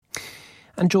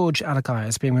And George Alagai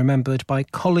is being remembered by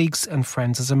colleagues and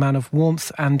friends as a man of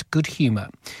warmth and good humour.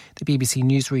 The BBC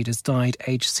newsreader's died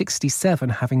aged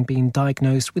 67, having been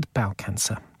diagnosed with bowel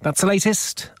cancer. That's the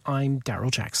latest. I'm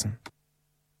Daryl Jackson.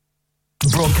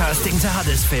 Broadcasting to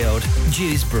Huddersfield,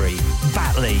 Dewsbury,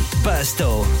 Batley,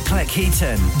 Birstall,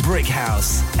 Cleckheaton,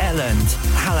 Brickhouse, Elland,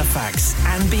 Halifax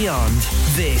and beyond.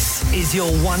 This is your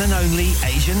one and only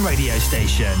Asian radio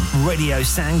station. Radio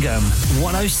Sangam,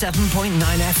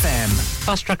 107.9 FM.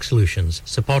 Fast Track Solutions,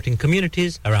 supporting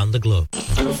communities around the globe.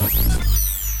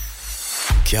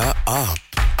 क्या आप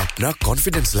अपना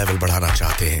confidence level बढ़ाना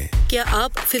चाहते हैं? क्या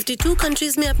आप 52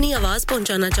 countries में अपनी आवाज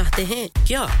पहुंचाना चाहते हैं?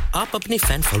 क्या आप अपनी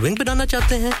फैन फॉलोइंग बढ़ाना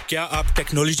चाहते हैं? क्या आप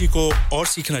टेक्नोलॉजी को और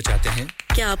सीखना चाहते हैं?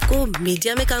 क्या आपको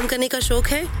मीडिया में काम करने का शौक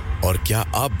है? और क्या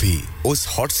आप भी उस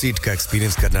हॉट सीट का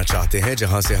एक्सपीरियंस करना चाहते हैं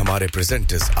जहां से हमारे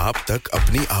प्रेजेंटर्स आप तक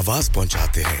अपनी आवाज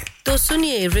पहुंचाते हैं? तो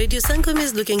सुनिए, radio Sangam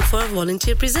is looking for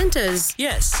volunteer presenters.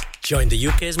 Yes, join the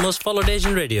UK's most followed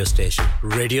Asian radio station,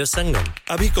 Radio Sangam.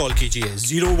 अभी कॉल कीजिए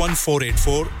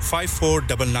 01484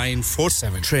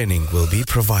 549947. Training will be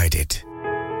provided.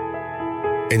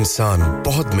 इंसान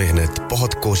बहुत मेहनत,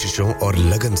 बहुत कोशिशों और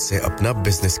लगन से अपना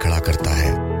बिजनेस खड़ा करता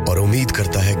है और उम्मीद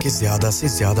करता है कि ज्यादा से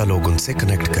ज्यादा लोग उनसे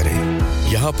कनेक्ट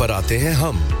करें। यहाँ पर आते हैं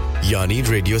हम, यानी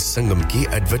रेडियो संगम की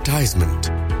एडवर्टाइजमेंट।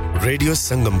 रेडियो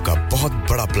संगम का बहुत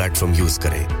बड़ा प्लेटफॉर्म यूज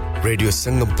करें। रेडियो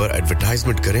संगम पर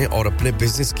एडवर्टाइजमेंट करें और अपने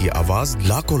बिजनेस की आवाज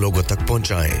लाखों लोगों तक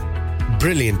पहुंचाएं।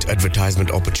 Brilliant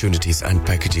advertisement opportunities and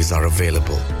packages are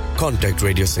available. Contact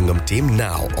Radio Sangam team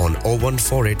now on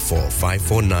 01484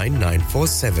 549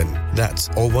 947. That's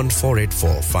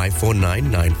 01484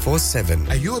 549 947.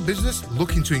 Are you a business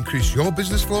looking to increase your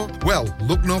business flow? Well,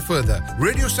 look no further.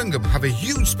 Radio Sangam have a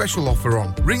huge special offer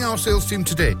on. Ring our sales team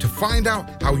today to find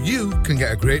out how you can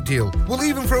get a great deal. We'll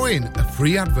even throw in a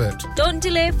free advert. Don't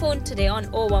delay, phone today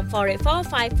on 01484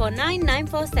 549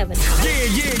 947.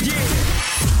 Yeah.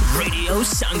 Radio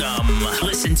Sangam.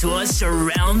 Listen to us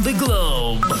around the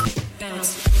globe.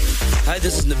 Hi,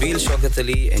 this is Nabeel Shaukat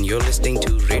Ali and you're listening to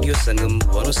Radio Sangam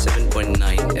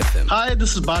 107.9 FM. Hi,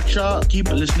 this is Baksha.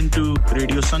 Keep listening to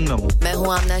Radio Sangam. मैं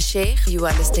हूँ आमना Sheikh. You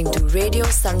are listening to Radio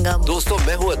Sangam. दोस्तों,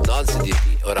 मैं हूँ अदनान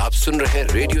सिद्दीकी और आप सुन रहे हैं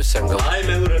Radio Sangam. Hi,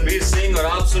 मैं हूँ रणवीर सिंह और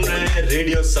आप सुन रहे हैं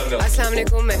Radio Sangam. अस्सलाम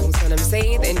वालेकुम, मैं हूँ सनम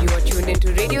Saeed and you are tuned into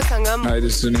Radio Sangam. Hi,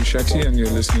 this is Zunin Shetty and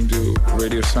you're listening to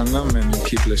Radio Sangam and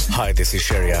keep listening. Hi, this is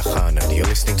Sharia Khan and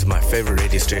you're listening to my favorite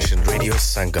radio station, Radio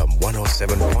Sangam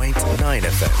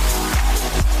 107.9 FM.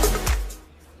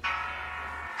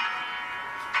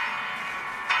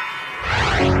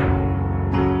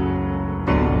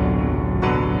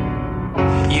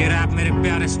 ये rap मेरे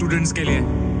प्यारे students के लिए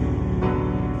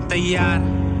तैयार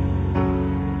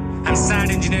and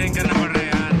sad engineering करना पड़ रहा है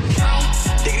यार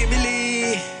डिग्री मिली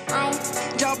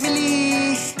जॉब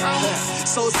मिली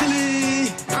सो सिली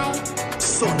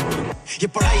सुन ये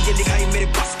पढ़ाई ये लिखाई मेरे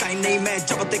पास का ही नहीं मैं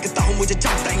जब देखता हूँ मुझे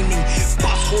जमता ही नहीं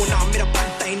पास होना मेरा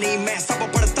बनता ही नहीं मैं सब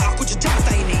पढ़ता कुछ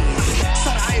जानता ही नहीं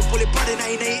सर आए बोले पढ़ना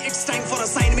ही नहीं इट्स टाइम फॉर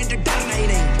असाइनमेंट डरना ही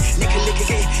नहीं लिख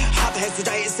के हाथ है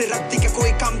सुझाए इससे रद्दी का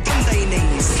कोई काम धंधा ही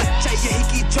नहीं सच्चाई यही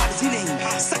की जॉब्स ही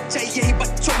नहीं सच्चाई यही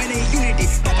बच्चों में नहीं यूनिटी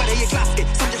टॉपर है ये क्लास के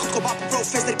समझे खुद को बाप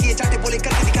प्रोफेसर किए जाते बोले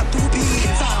करके दिखा तू भी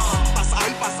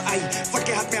पास आई फट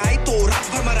के हाथ में आई तो रात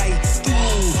भर मराई तू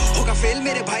होगा फेल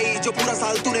मेरे भाई जो पूरा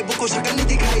साल तूने बुक को शक्ल नहीं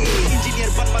दिखाई इंजीनियर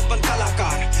बन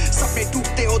कलाकार सपने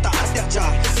टूटते होता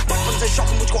अत्याचार बचपन से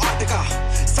शौक मुझको आर्ट का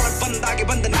सड़क बंद आगे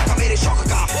बंद ना का मेरे शौक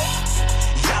का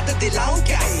याद दिलाऊं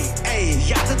क्या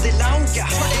याद दिलाऊं क्या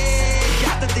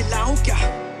याद दिलाऊं क्या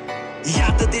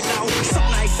याद दिलाऊं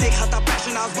सपना एक देखा था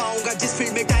पैशन आजमाऊंगा जिस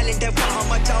फील्ड में टैलेंट है वहां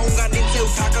मचाऊंगा नींद से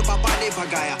उठाकर पापा ने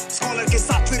भगाया स्कॉलर के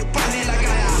साथ फिर पढ़ने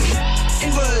लगाया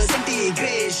इनवर्स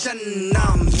इंटीग्रेशन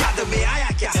नाम याद में आया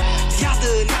क्या याद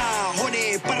ना होने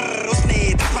पर उसने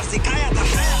दफर सिखाया था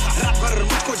रात भर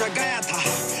मुझको जगाया था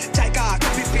चाय का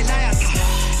कप भी पिलाया था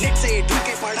नेट से ढूंढ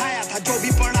के पढ़ाया था जो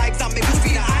भी पढ़ा एग्जाम में कुछ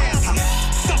भी ना आया था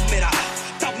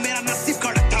तब मेरा नसीब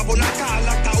कड़क था वो लड़का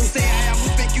अलग था उसे आया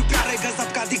मुझ पे क्यों प्यारे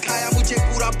गजब का दिखाया मुझे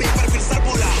पूरा पेपर फिर सर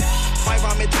बोला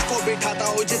वाइवा में तुझको बिठाता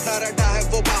हूँ जितना रटा है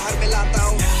वो बाहर में लाता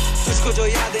हूँ तुझको जो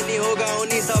याद नहीं होगा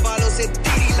उन्हीं सवालों से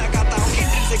तेरी लगाता हूँ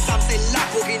एंट्रेंस एग्जाम से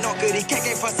लाखों की नौकरी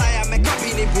के फंसाया मैं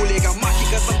कभी नहीं भूलेगा माँ की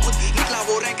कसम खुद निकला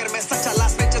वो रैंकर मैं सच्चा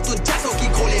लास्ट बेंचर तू जैसों की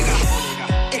खोलेगा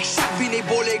एक शब्द भी नहीं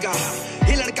बोलेगा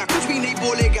ये लड़का कुछ भी नहीं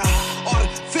बोलेगा और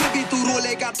फिर भी तू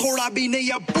रोलेगा थोड़ा भी नहीं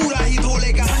अब पूरा ही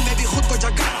धोलेगा रन में भी खुद को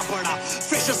जगाना पड़ा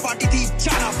फ्रेशर्स पार्टी थी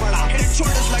जाना पड़ा हेड एंड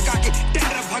शोल्डर्स लगा के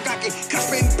टेंडर भगा के क्रश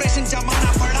पे इंप्रेशन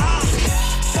जमाना पड़ा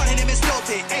पढ़ने में स्लो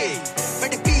थे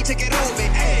बेटे पीछे के रो में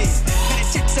मैंने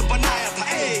चिट से बनाया था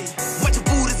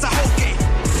मजबूर सा होके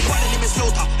पढ़ने में स्लो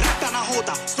था रट्टा ना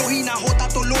होता स्लो ही ना होता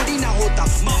तो लो थोड़ी ना होता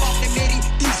माँ बाप ने मेरी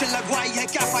ट्यूशन लगवाई है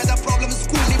क्या फायदा प्रॉब्लम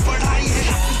स्कूल नहीं पढ़ाई है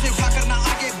से उठा करना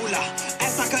आगे बुला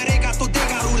ऐसा करेगा तो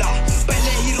देगा रूला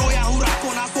पहले ही रोया हूँ रात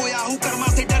को ना सोया हूँ कर्मा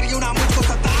से डरियो ना मुझको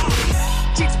सता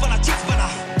चिट्स बना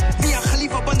मियां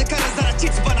खलीफा बंद कर जरा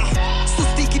चिट्स बना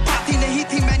सुस्ती की बात ही नहीं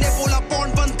थी मैंने बोला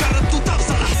पॉन्ड बंद कर तू तब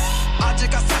सड़ा आज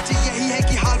का सच यही है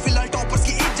कि हाल फिलहाल टॉपर्स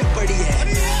की इज्जत बड़ी है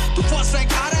तू फर्स्ट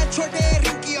रैंक आ रहा है छोटे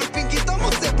रिंकी और पिंकी तो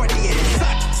मुझसे पड़ी है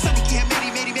सनी की है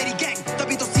मेरी गैंग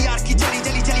तभी तो सीआर की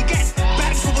चली गैंग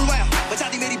पेरेंट्स को बुलवाया बचा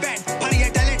दी मेरी बैंड भारी है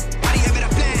टैलेंट भारी है मेरा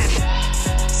प्लान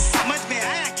समझ में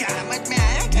आया क्या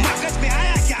मगज में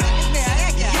आया क्या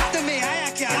याद में आया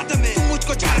क्या तू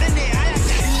मुझको झाड़ने आया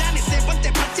क्या चिल्लाने से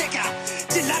बनते बच्चे क्या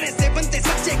चिल्लाने से बनते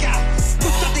सच्चे क्या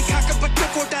गुस्सा दिखाकर बच्चों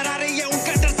को डरा रही है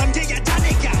उनका डर समझे या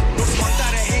जाने क्या रोज मांगता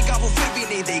रहेगा वो फिर भी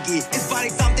नहीं देगी इस बार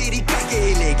एग्जाम तेरी कह के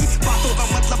ही लेगी बातों का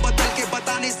मतलब बदल के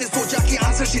बताने से सोचा कि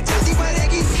आंसर शीट जल्दी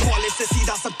भरेगी कॉलेज से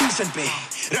सीधा सब ट्यूशन पे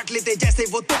रट लेते जैसे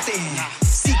वो तोते हैं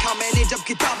सीखा मैंने जब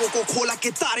किताबों को खोला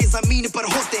कि तारे जमीन पर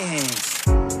होते हैं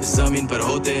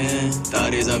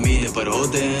तारे जमीन पर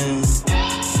होते हैं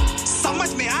समझ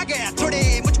में आ गया थोड़े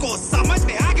मुझको समझ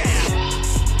में आ गया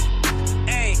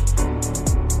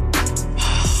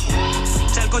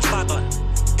चल कुछ बात और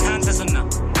ध्यान से सुनना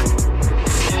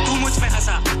तू मुझ पे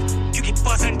हंसा क्योंकि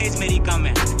परसेंटेज मेरी कम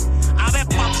है अबे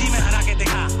पबजी में हरा के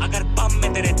दिखा अगर बम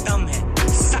में तेरे दम है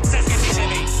सक्सेस के पीछे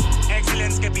नहीं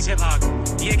एक्सीलेंस के पीछे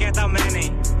भाग ये कहता मैं नहीं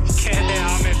कहते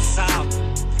आमिर साहब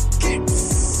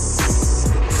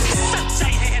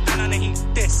सच्चाई है तना नहीं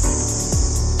दिस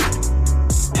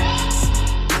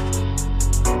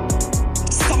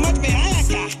समझ में आया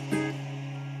क्या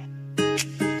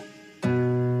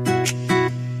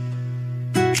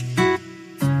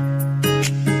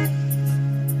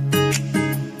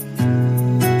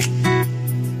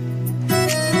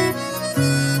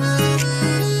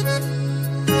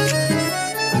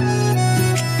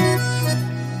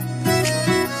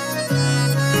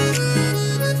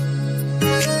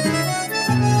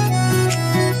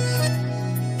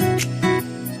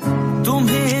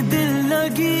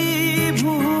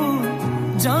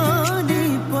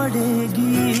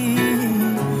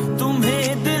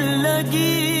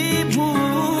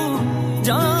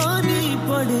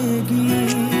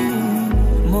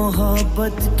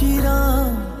मोहब्बत की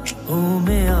राहों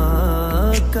में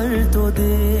आकर तो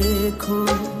देखो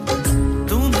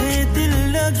तुम्हें दिल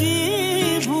लगी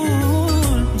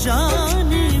भूल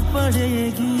जानी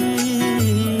पड़ेगी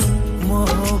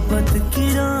मोहब्बत की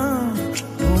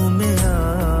राहों में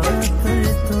आकर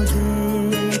तो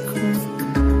देखो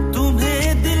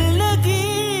तुम्हें दिल लगी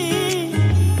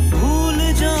भूल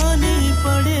जानी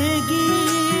पड़ेगी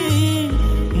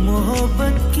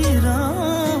मोहब्बत की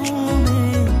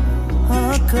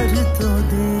कर तो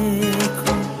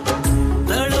देखो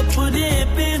तड़पने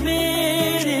पे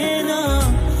मेरे ना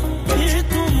फिर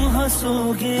तुम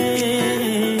हंसोगे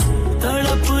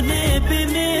तड़पने पे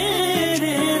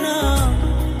मेरे ना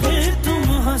फिर तुम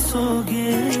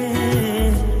हंसोगे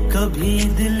कभी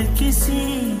दिल किसी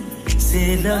से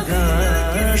लगा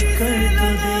कर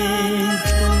तो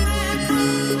देखो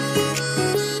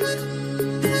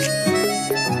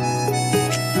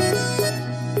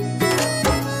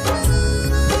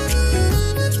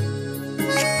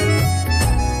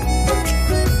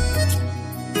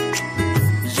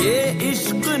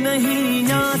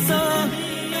नहीं आसान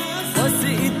बस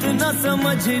इतना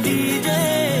समझ लीजिए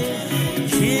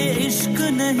ये इश्क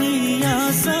नहीं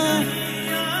आसान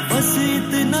बस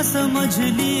इतना समझ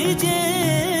लीजिए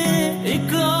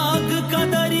एक आग का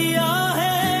दरिया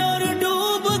है और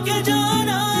डूब के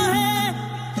जाना है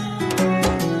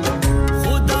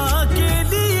खुदा के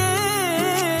लिए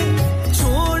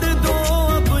छोड़ दो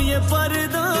अब ये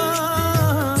पर्दा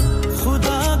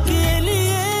खुदा के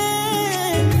लिए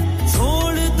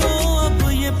छोड़ दो अब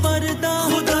ये पर्दा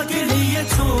खुदा के लिए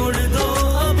छोड़ दो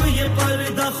अब ये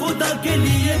पर्दा खुदा के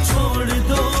लिए छोड़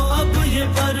दो अब ये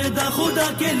पर्दा खुदा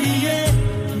के लिए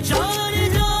जाने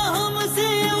जा हमसे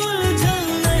उलझन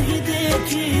नहीं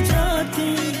देखी जाती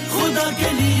खुदा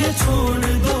के लिए छोड़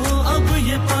दो अब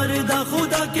ये पर्दा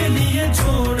खुदा के लिए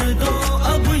छोड़ दो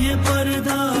अब ये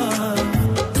पर्दा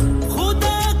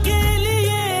खुदा के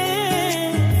लिए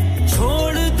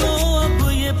छोड़ दो अब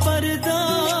ये पर्दा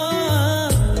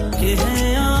कि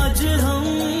है आज हम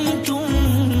तुम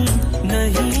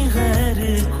नहीं गैर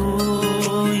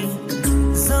कोई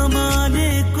ज़माने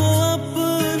को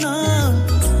अपना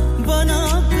बना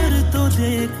कर तो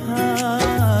देखा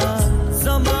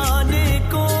ज़माने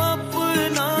को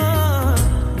अपना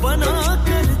बना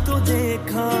कर तो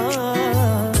देखा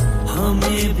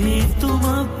हमें भी तुम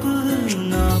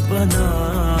अपना बना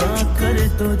कर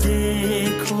तो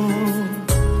देखो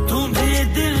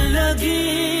तुम्हें दिल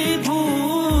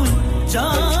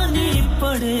जानी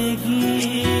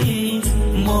पड़ेगी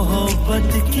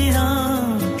मोहब्बत की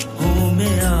राहों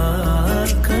में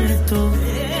आकर तो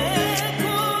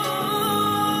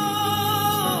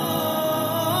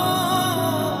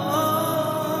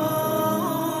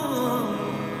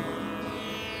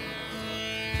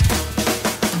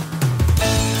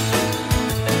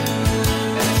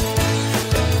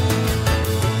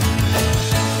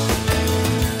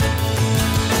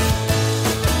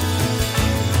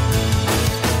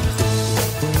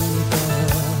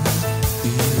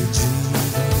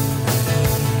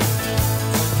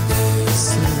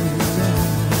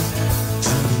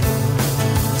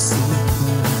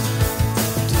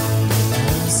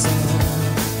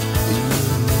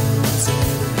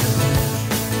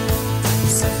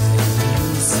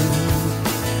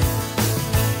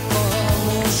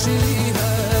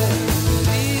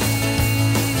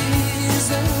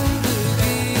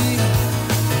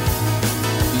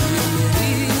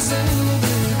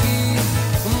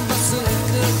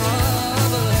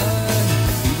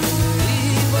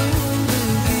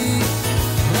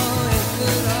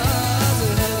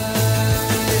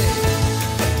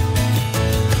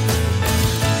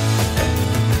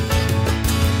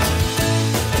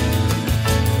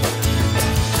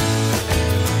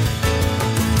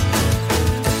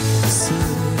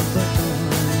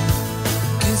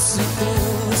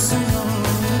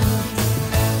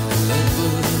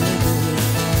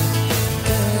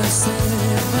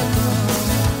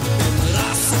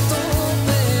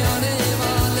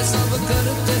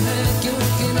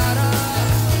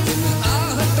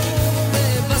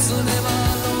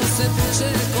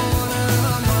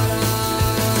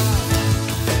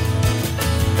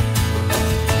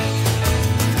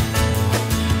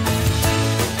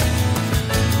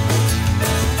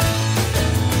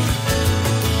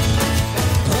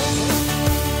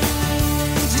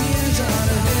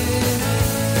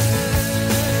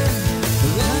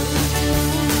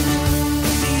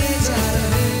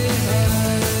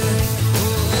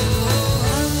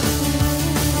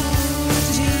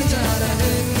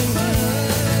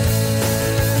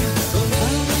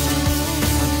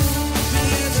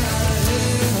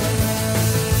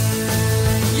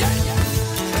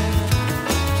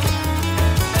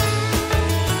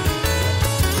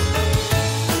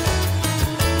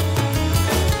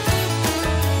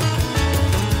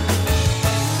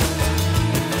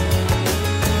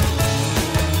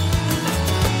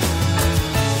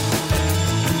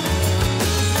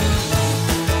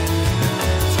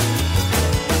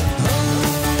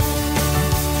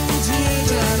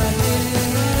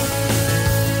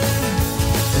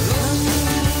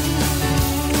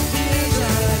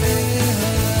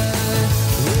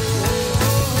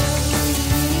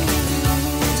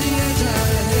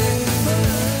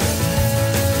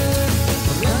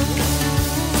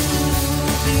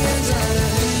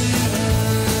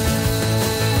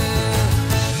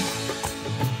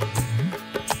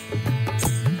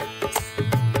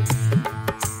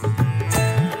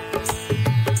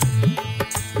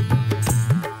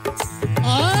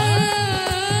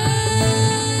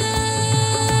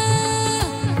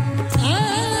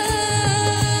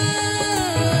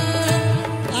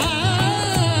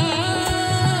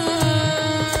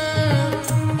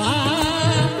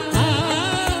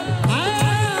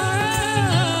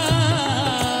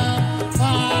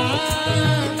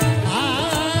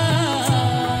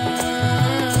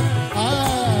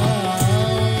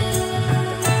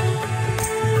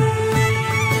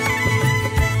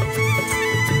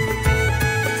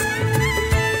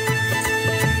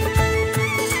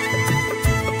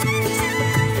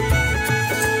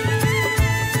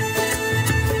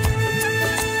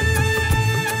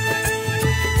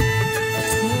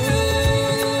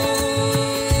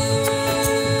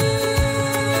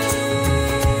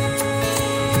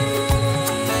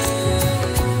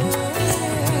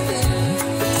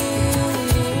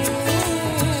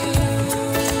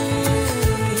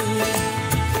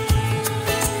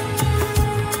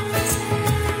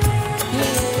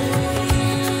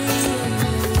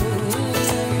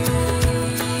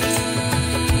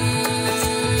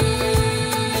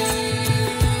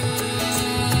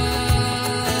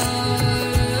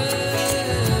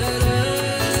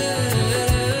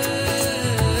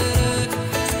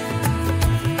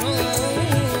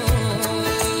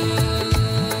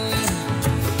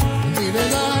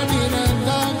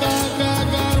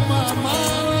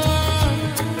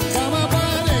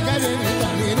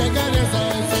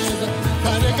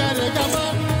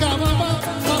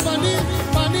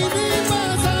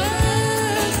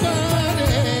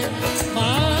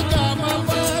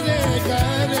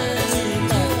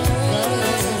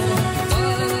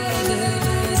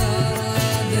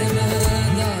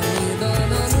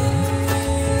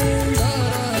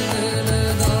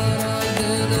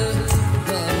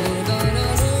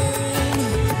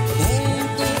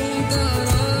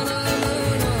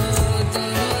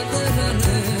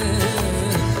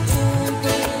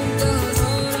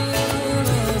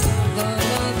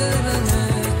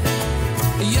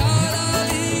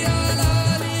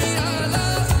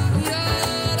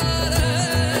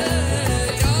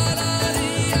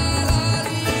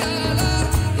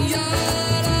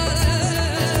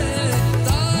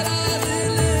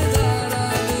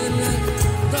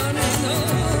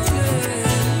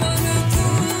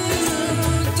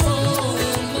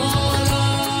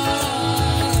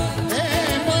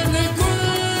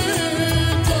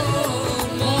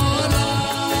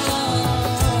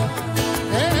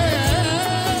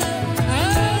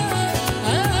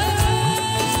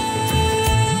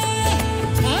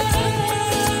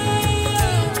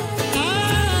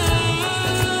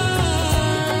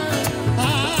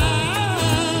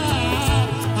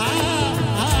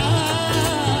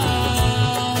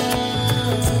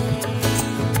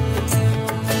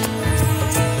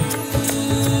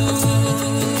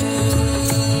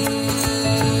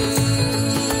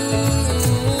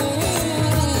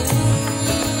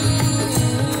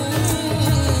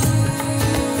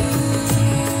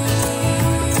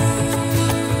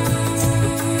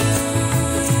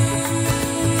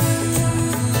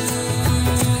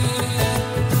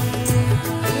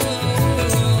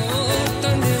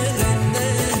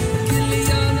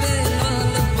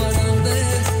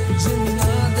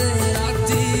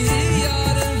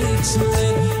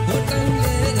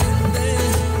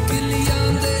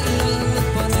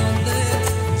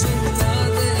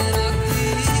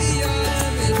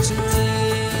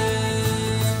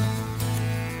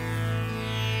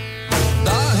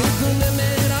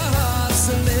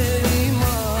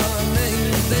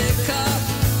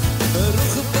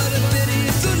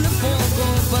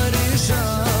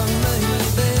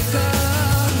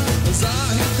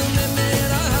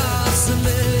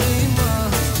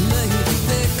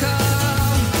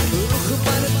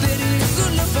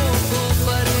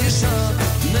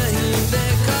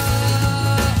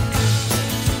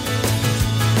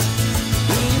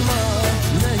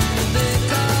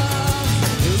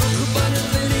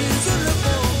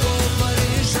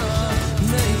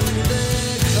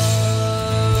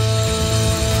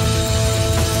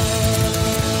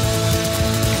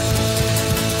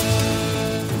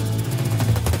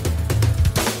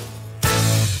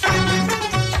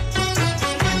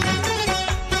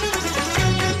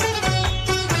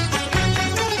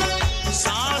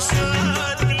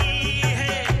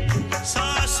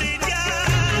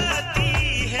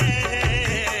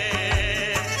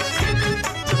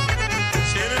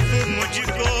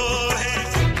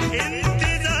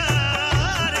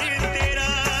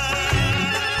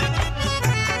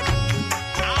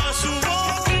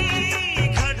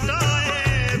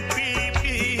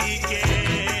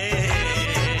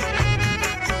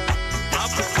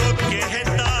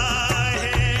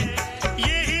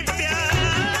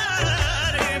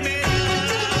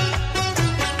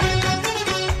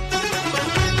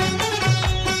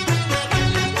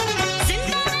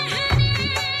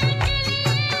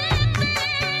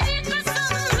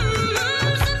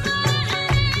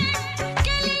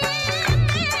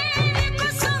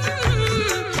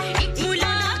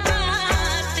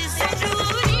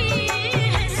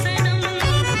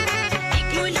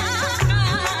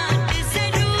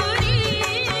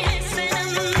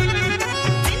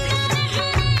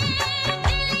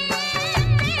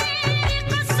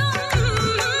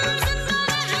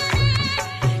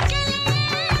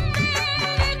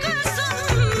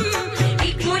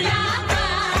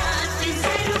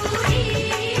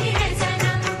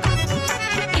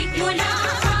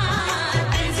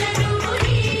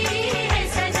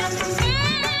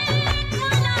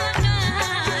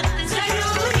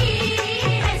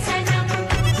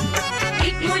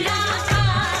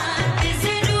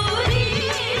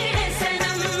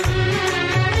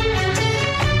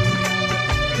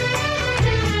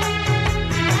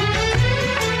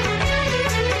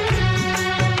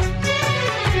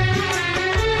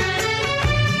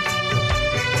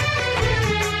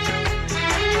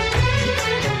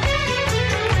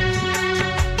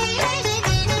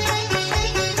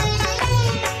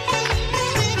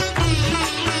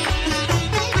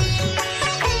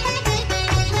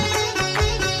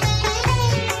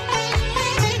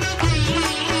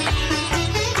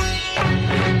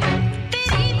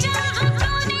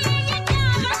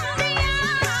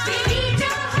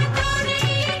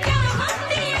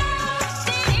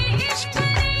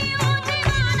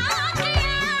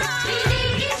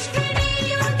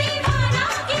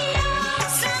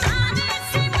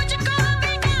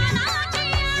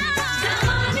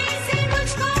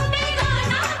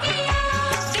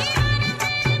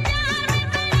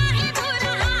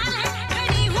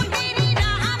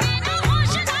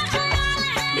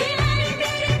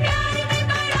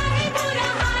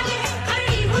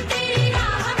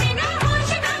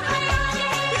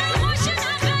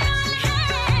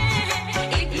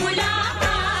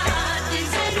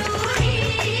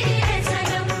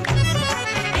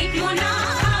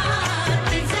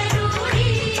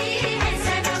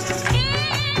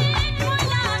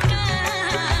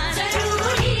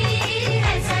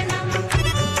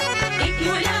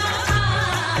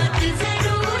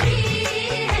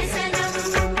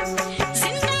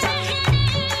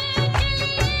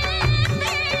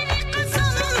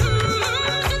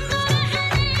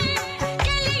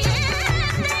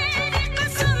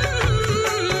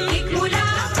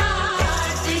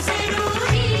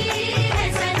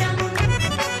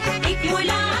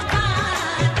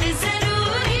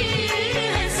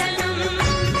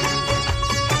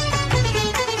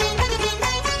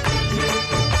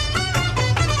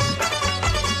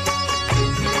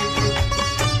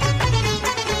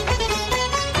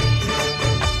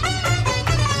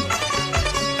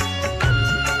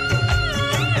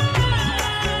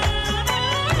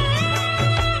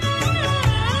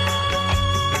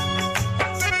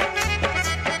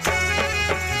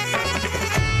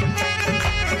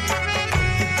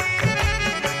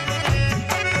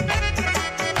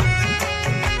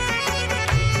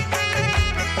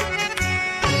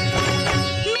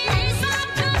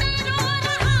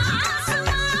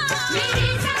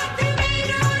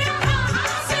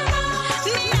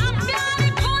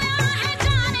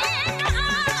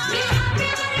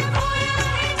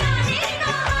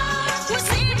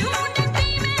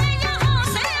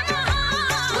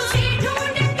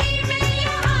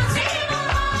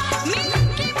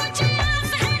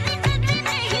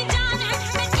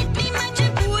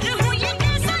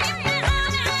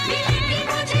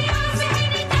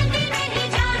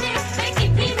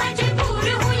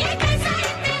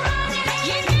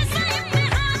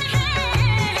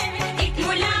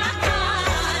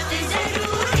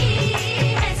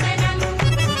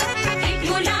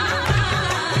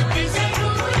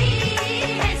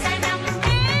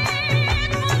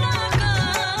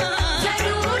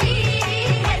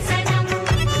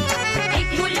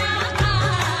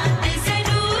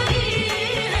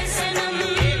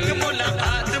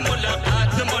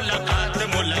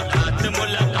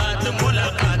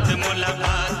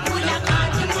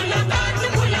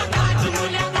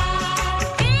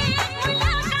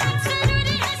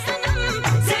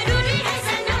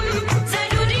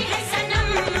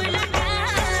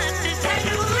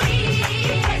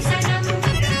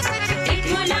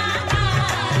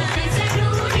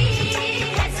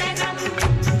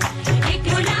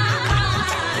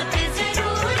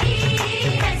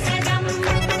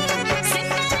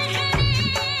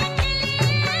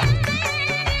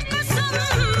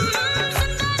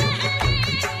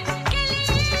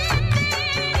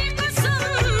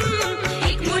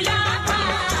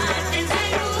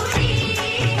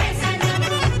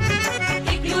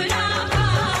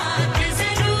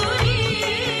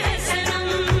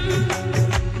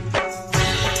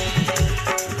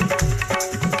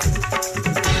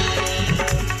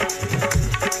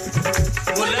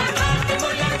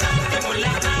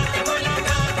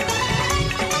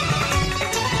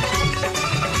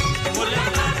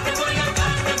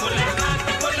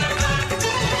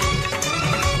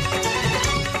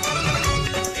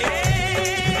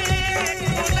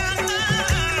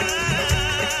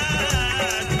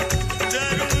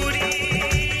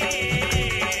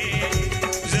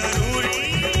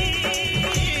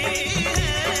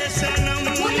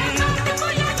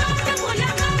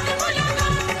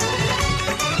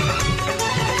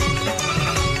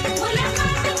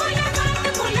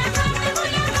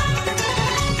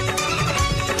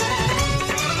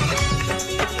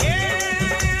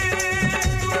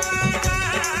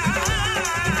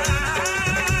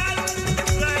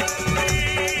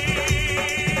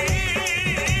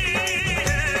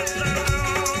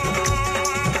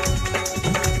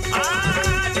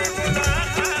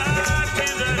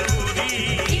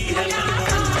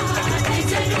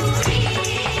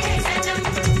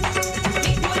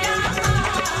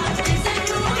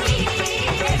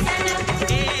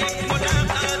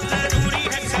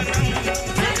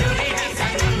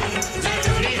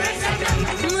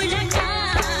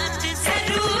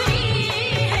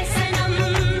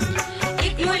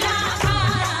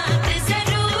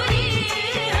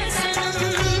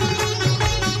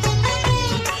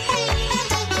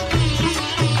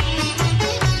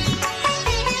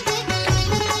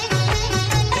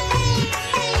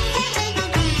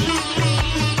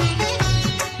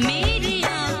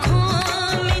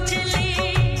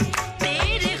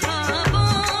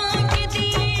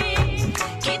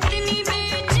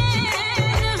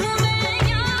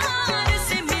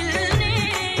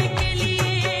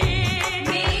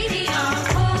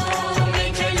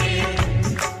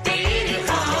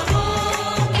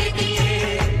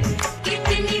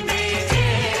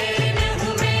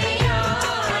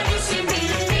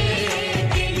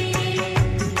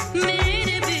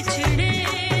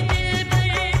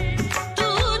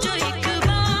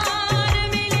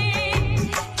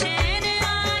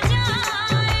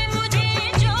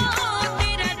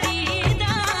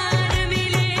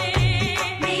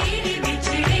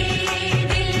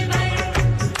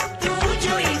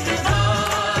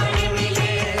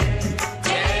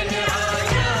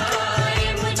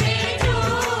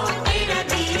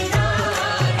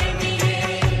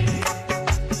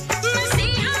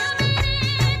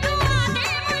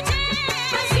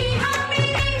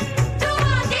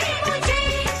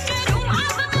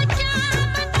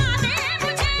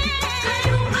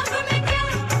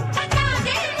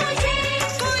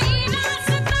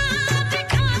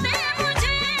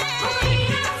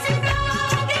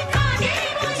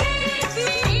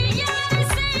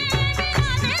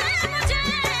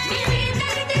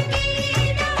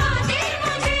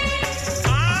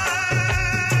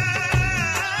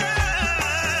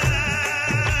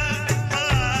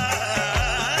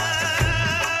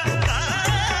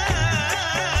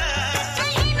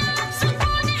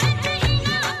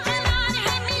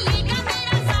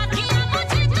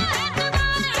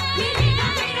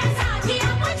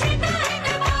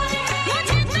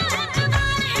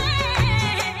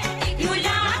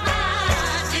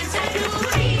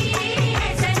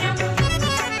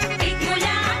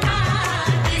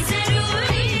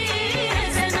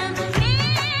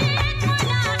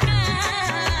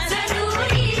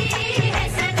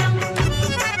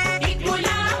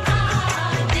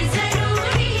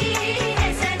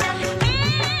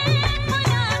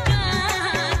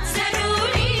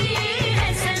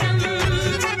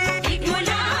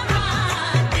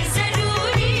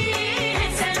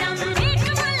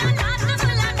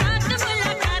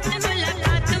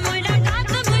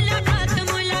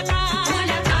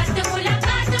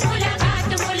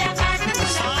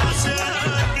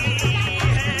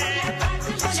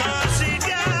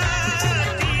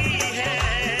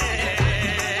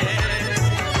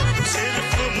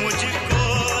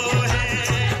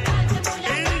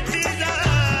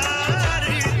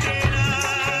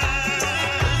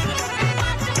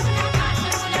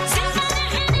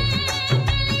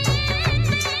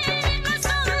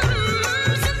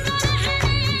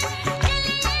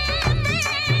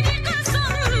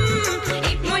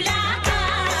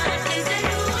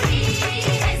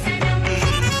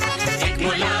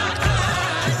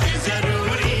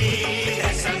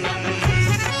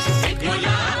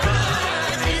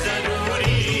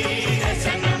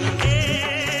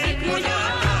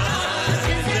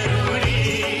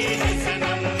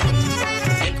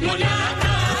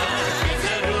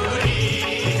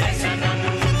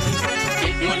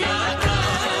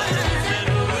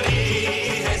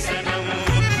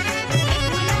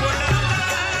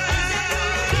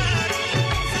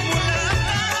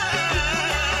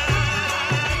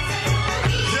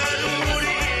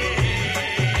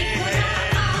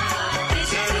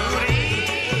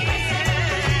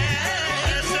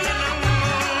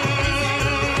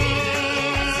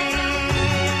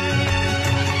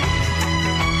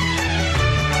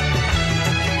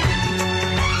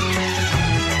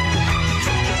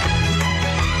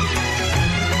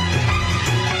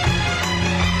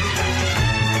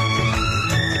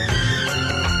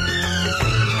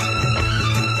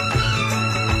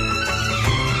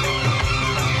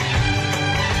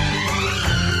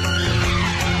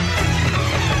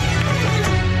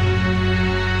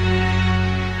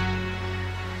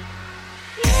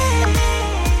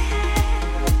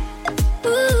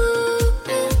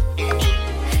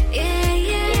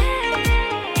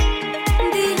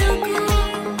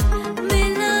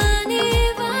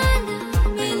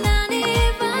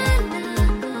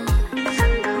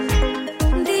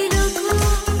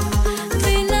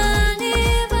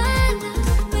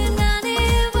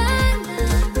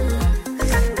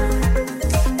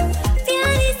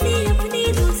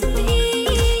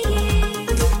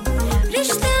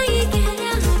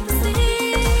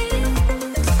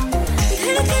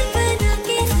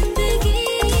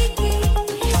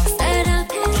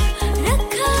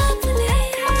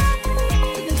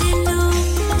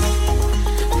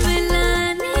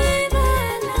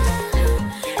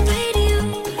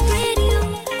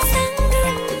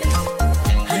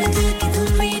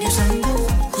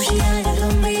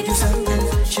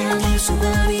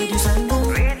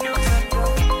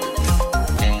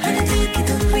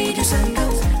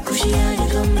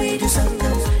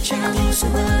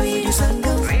सुना रेडियो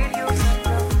संगम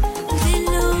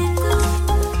दिलों को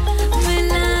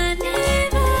मिलाने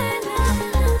वाला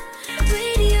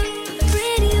रेडियो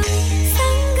रेडियो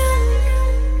संगम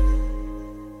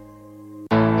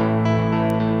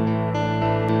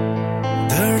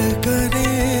धड़कने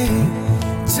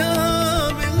जहाँ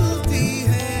मिलती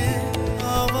है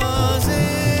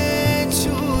आवाजें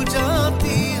छू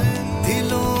जाती है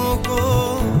दिलों को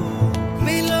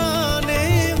मिलाने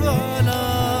वाला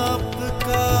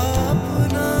आपका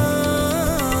अपना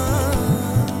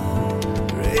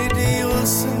रेडियो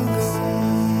संगम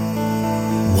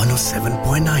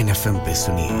 107.9 FM पे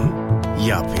सुनिए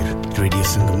या फिर रेडियो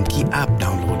संगम की ऐप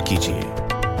डाउनलोड कीजिए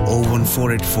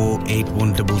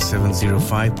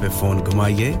 01484817705 पे फोन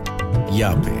घुमाइए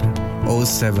या फिर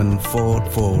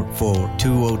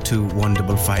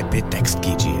 07444202155 पे टेक्स्ट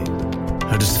कीजिए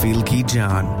हडर्सफील्ड की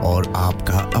जान और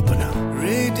आपका अपना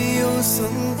रेडियो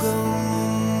संगम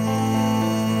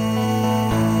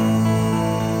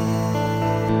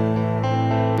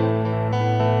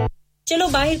चलो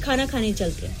बाहर खाना खाने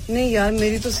चलते हैं नहीं यार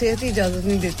मेरी तो सेहत ही इजाजत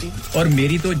नहीं देती और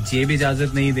मेरी तो जेब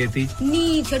इजाजत नहीं देती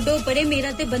नहीं छोड़ो परे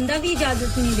मेरा ते बंदा भी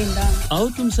इजाजत नहीं देता आओ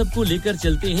तुम सबको लेकर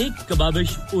चलते हैं कबाबिश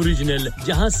ओरिजिनल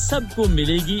जहां सबको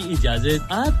मिलेगी इजाजत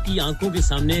आपकी आंखों के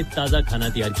सामने ताजा खाना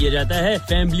तैयार किया जाता है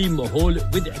फैमिली माहौल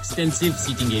with extensive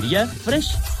seating area fresh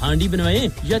handi बनवाएं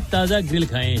या ताजा ग्रिल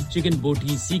खाएं chicken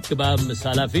boti seekh kebab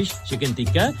masala fish chicken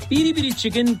tikka peri peri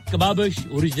chicken Kababish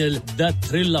original the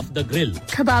thrill of the grill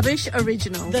Kababish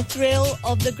Original. The thrill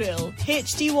of the grill.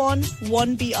 HD1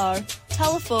 1BR.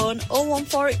 Telephone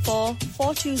 01484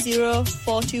 420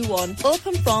 421.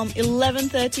 Open from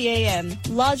 11:30 a.m.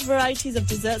 Large varieties of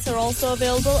desserts are also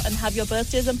available and have your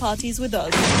birthdays and parties with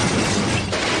us.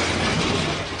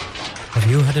 Have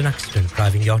you had an accident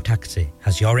driving your taxi?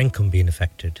 Has your income been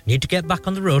affected? Need to get back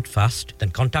on the road fast?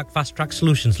 Then contact Fast Track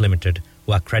Solutions Limited,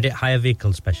 who are credit hire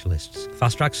vehicle specialists.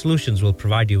 Fast Track Solutions will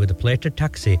provide you with a plated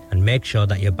taxi and make sure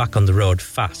that you're back on the road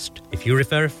fast. If you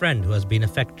refer a friend who has been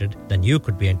affected, then you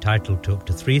could be entitled to up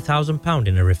to £3,000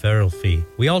 in a referral fee.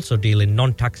 We also deal in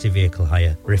non-taxi vehicle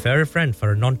hire. Refer a friend for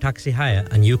a non-taxi hire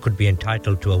and you could be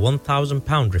entitled to a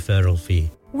 £1,000 referral fee.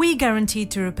 We guarantee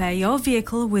to repair your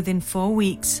vehicle within 4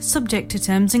 weeks, subject to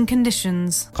terms and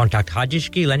conditions. Contact Haji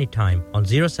Shkil anytime on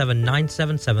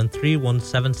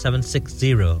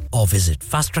 07977317760 or visit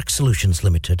Fast Track Solutions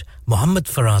Limited, Mohammed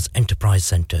Faraz Enterprise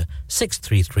Centre,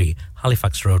 633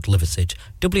 Halifax Road, Liversedge,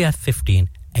 WF15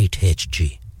 8HG.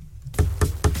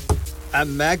 अब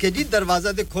मैं के जी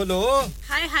दरवाजा दे खोलो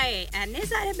हाय हाय एने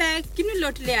सारे bag किनु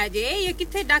लुट ले आजे ये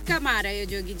किथे डाका मार रहे हो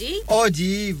जोगी जी ओ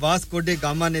जी वास्को डे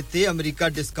गामा ने ते अमेरिका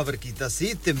डिस्कवर कीता सी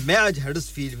ते मैं आज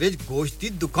हडर्सफील्ड विच गोश्त दी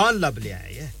दुकान लब ले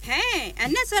आया है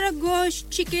एने सारा गोश्त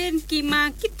चिकन कीमा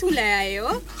किथु ले आए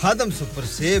हो खादम सुपर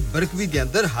से बरकवी दे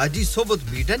अंदर हाजी सोबत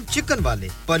मीट एंड चिकन वाले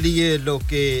पलिए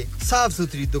लोके साफ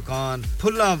सुथरी दुकान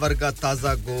फुल्ला वर्गा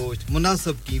ताजा गोश्त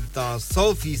मुनासिब कीमतां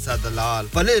 100% दलाल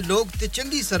भले लोग ते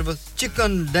चंगी service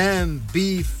chicken lamb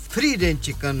beef free range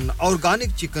chicken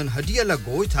organic chicken हड्डियाला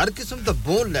गोश्त हर किस्म दा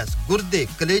बोनलेस गुर्दे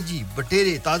कलेजी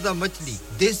बटेरे ताजा मछली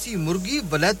देसी मुर्गी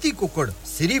बलाती कुकड़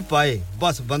सिरी पाए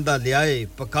बस बंदा ले आए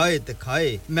पकाए ते खाए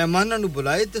मेहमानां नु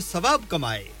बुलाए ते सवाब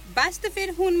कमाए बस तो फिर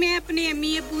हुन मैं अपने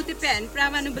अम्मी अब्बू ते भैन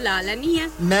भरावां नु बुला लनी है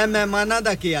मैं मेहमानां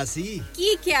दा किया सी की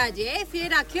क्या जे फिर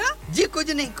आखियो जी कुछ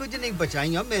नहीं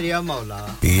बचाइयो मेरे आ मौला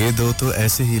ये दो तो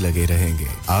ऐसे ही लगे रहेंगे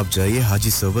आप जाइए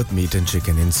हाजी सोबत meat and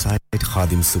chicken inside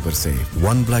Khadim Super Save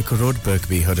 1 Black Road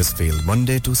Birkby Huddersfield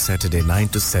Monday to Saturday 9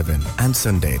 to 7 and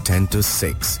Sunday 10 to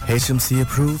 6 HMC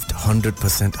approved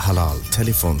 100% halal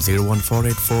telephone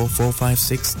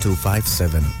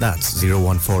 01484456257 that's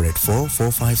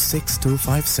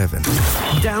 01484456257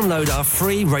 Download our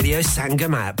free Radio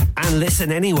Sangam app and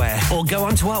listen anywhere or go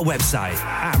onto our website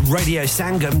at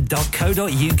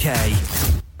radiosangam.co.uk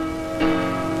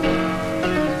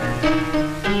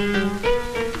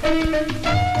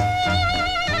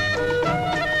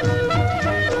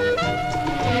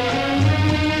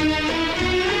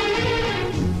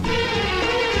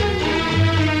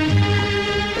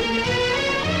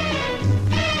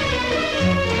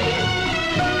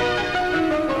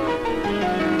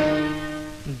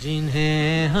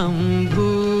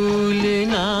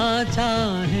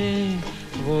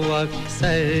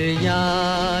अक्सर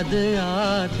याद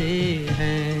आते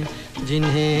हैं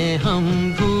जिन्हें हम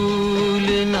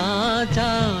भूलना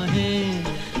चाहें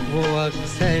वो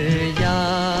अक्सर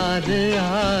याद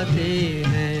आते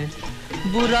हैं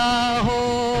बुरा हो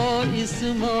इस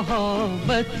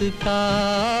मोहब्बत का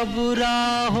बुरा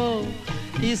हो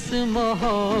इस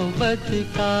मोहब्बत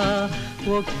का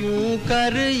वो क्यों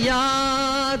कर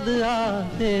याद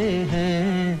आते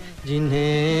हैं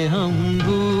जिन्हें हम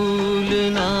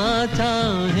भूलना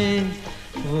चाहें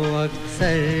वो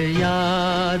अक्सर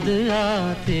याद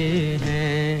आते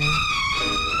हैं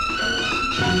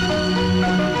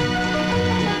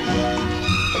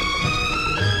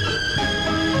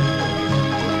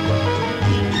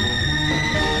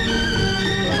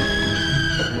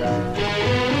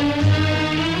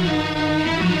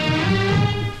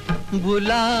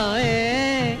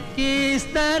बुलाए किस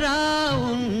तरह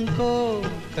उनको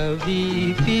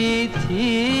कभी पी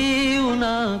थी उन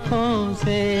आँखों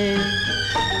से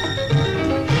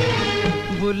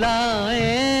बुलाए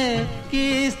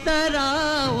किस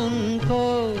तरह उनको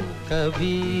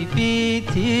कभी पी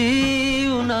थी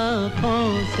उन आँखों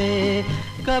से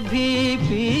कभी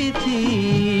पी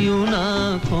थी उन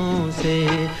आँखों से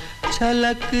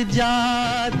छलक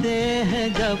जाते हैं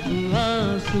जब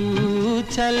आंसू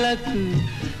छलक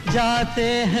जाते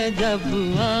हैं जब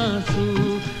आंसू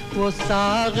वो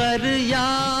सागर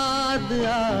याद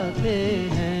आते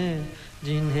हैं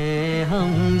जिन्हें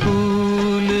हम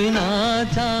भूलना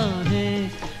चाहें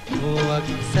वो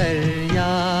अक्सर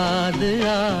याद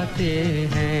आते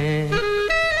हैं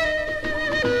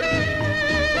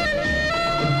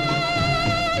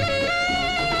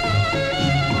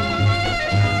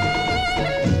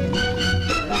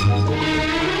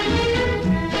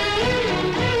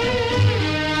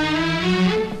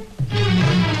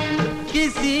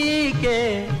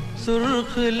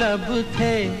सुर्ख लब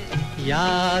थे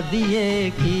याद ये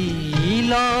की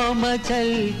लो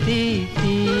मचलती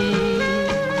थी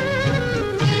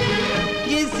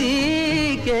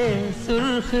किसी के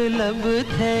सुर्ख लब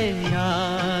थे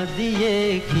याद ये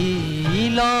की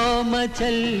लो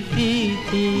मचलती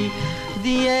थी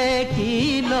दिए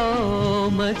की लो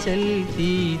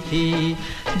मचलती थी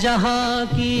जहाँ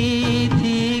की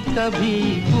थी कभी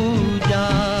पूजा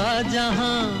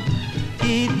जहाँ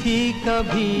थी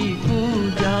कभी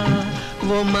पूजा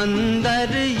वो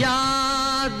मंदिर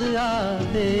याद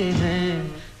आते हैं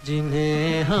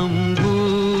जिन्हें हम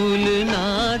भूलना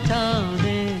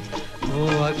चाहें वो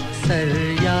अक्सर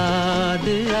याद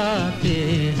आते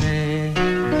हैं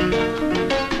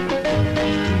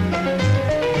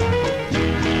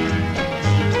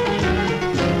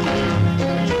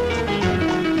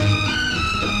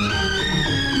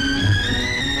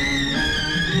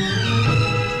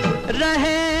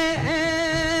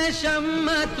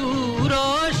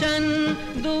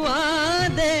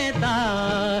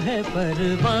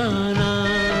परवाना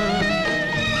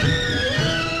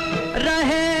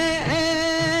रहे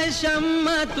ऐ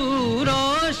शम्मा तू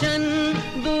रोशन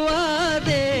दुआ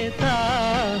देता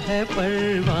है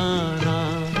परवाना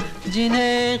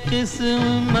जिन्हें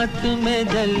किस्मत में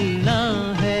जलना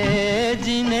है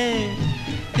जिन्हें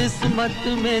किस्मत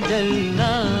में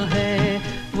जलना है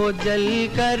वो जल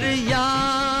कर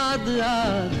याद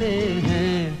आते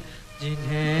हैं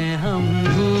जिन्हें हम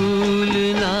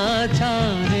भूलना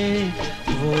चाहें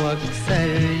वो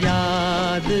अक्सर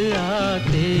याद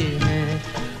आते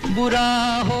हैं बुरा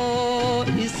हो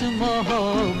इस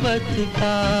मोहब्बत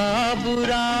का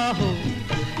बुरा हो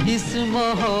इस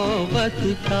मोहब्बत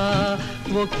का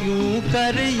वो क्यों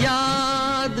कर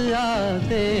याद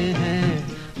आते हैं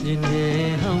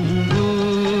जिन्हें हम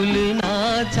भूलना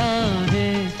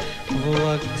चाहें वो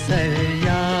अक्सर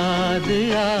याद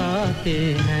आते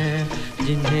हैं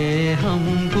जिन्हें हम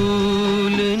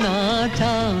भूलना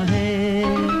चाहें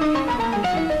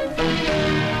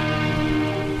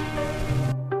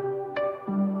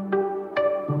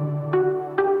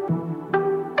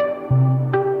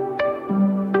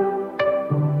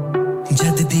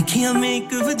जद देखिया मैं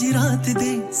एक बजी रात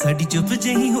दे साडी चुप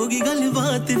जही होगी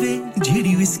गलबात वे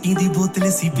जेड़ी विस्की दी बोतल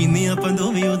सी पीने आपां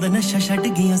दोवें ओदा नशा छड्ड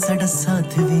गया साडा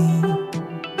साथ वे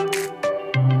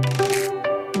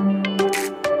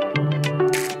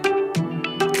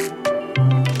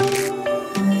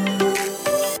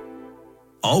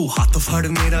आओ हाथ फड़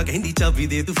मेरा कहंदी चाबी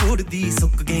दे तू फोड़ दी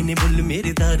सुक गए ने बुल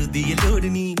मेरे दारू दी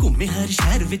लोड़नी घूमे हर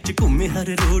शहर विच घूमे हर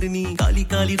रोड़नी काली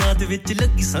काली रात विच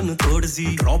लगी सानू तोड़ सी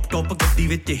ड्रॉप टॉप गड्डी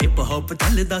विच हिप हॉप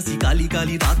चलदा सी काली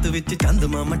काली रात विच चंद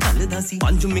मामा ढलदा सी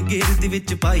पंज में गेर दे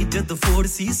विच पाई जद फोड़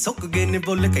सी सुक गए ने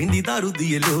बुल कहंदी दारू दी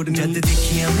लोड़नी जद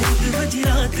देखिया मैं एक बजी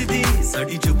रात दे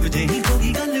साडी चुप जही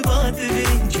होगी गलबात वे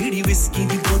जेड़ी विस्की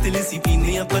दी बोतल सी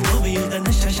पीने आपां दोवें ओदा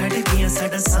नशा छड्ड गया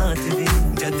साडा साथ वे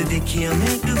जद देखिया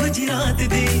मैं एक बजी रात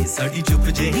दे साडी चुप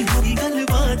जही होगी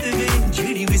गलबात वे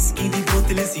जेड़ी विस्की दी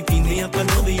बोतल सी पीने आपां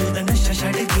दोवें ओदा नशा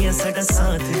छड्ड गया साडा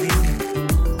साथ वे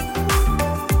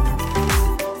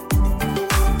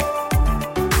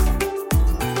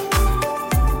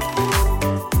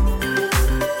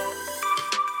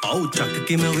चक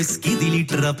के मैं विस्की दी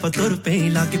लीटर आप तुर पे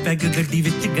लाके पैग गड्डी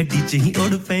विच गड्डी च ही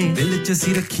उड़ पे दिल च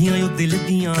सी रखियां ओ दिल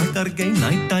दियां कर गई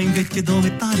नाइट टाइम विच दोवें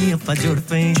तारियां पा जुड़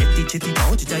पे छेती छेती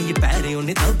पहुंच जाइए पैरे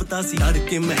ओने दबता सी अड़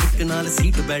के मैं एक नाल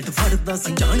सीट बेल्ट फड़दा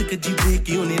सी जान के जी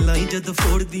ब्रेक ओने लाई जद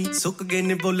फोड़दी सुक गए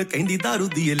ने बुल कहंदी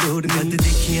दारू दी लोड़ जद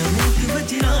देखिया मैं कि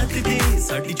वज रात दे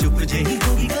साडी चुप जही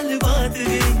होगी गलबात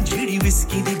वे जेड़ी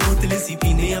विस्की दी बोतल सी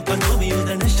पीने ਆਪਾਂ ਦੋਵੇਂ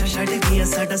ਉਹਦਾ ਨਸ਼ਾ ਛੱਡ ਗਿਆ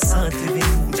ਸਾਡਾ ਸਾਥ ਵੇ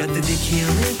ਜਦ ਦੇਖਿਆ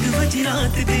ਮੈਂ ਇੱਕ ਵਜੇ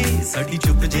ਰਾਤ ਦੇ ਸਾਡੀ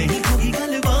ਚੁੱਪ ਜਿਹੀ ਹੋ ਗਈ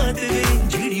ਗੱਲਬਾਤ ਵੇ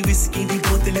ਜਿਹੜੀ ਵਿਸਕੀ ਦੀ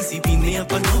ਬੋਤਲ ਸੀ ਪੀਨੇ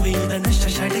ਆਪਾਂ ਦੋਵੇਂ ਉਹਦਾ ਨਸ਼ਾ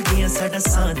ਛੱਡ ਗਿਆ ਸਾਡਾ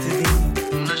ਸਾਥ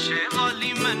ਵੇ ਨਸ਼ੇ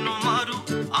ਵਾਲੀ ਮੈਨੂੰ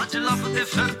ਮਾਰੂ ਅੱਜ ਲੱਭਦੇ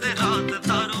ਫਿਰਦੇ ਰਾਤ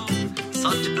ਤਾਰੂ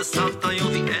ਸੱਚ ਦੱਸਾਂ ਤਾਂ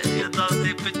ਉਹਦੀ ਐ ਅਦਾ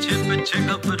ਦੇ ਪਿੱਛੇ ਪਿੱਛੇ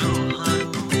ਗੱਭਰੂ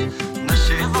ਹਾਰੂ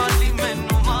ਨਸ਼ੇ ਵਾਲੀ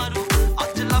ਮੈਨੂੰ ਮਾਰੂ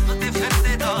ਅੱਜ ਲੱਭਦੇ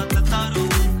ਫਿਰਦੇ ਰਾਤ ਤਾਰੂ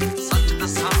ਸੱਚ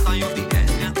ਦੱਸਾਂ ਤਾਂ ਉਹਦੀ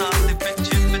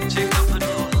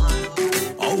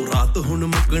ਹੁਣ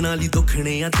ਮੁੱਕਣ ਵਾਲੀ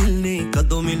ਦੁੱਖਣੇ ਆ ਦਿਲ ਨੇ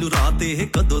ਕਦੋਂ ਮਿਲੂ ਰਾਤ ਇਹ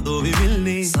ਕਦੋਂ ਦੋਵੇਂ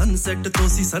ਮਿਲਨੇ ਸਨਸੈਟ ਤੋਂ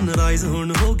ਸੀ ਸਨਰਾਈਜ਼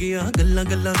ਹੁਣ ਹੋ ਗਿਆ ਗੱਲਾਂ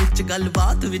ਗੱਲਾਂ ਵਿੱਚ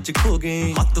ਗੱਲਬਾਤ ਵਿੱਚ ਖੋ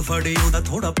ਗਏ ਹੱਥ ਫੜੇ ਉਹਦਾ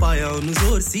ਥੋੜਾ ਪਾਇਆ ਉਹਨੂੰ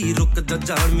ਜ਼ੋਰ ਸੀ ਰੁਕ ਜਾ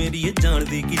ਜਾਣ ਮੇਰੀ ਇਹ ਜਾਣ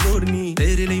ਦੀ ਕੀ ਲੋੜ ਨਹੀਂ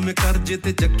ਤੇਰੇ ਲਈ ਮੈਂ ਕਰਜ਼ੇ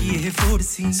ਤੇ ਚੱਕੀ ਇਹ ਫੋੜ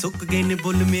ਸੀ ਸੁੱਕ ਗਏ ਨੇ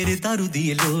ਬੁੱਲ ਮੇਰੇ ਦਾਰੂ ਦੀ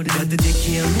ਇਹ ਲੋੜ ਜਦ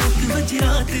ਦੇਖਿਆ ਮੈਂ ਇੱਕ ਵਜੇ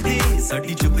ਰਾਤ ਦੇ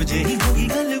ਸਾਡੀ ਚੁੱਪ ਜਿਹੀ ਹੋ ਗਈ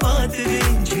ਗੱਲਬਾਤ ਵੇ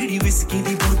ਜਿਹੜੀ ਵਿਸਕੀ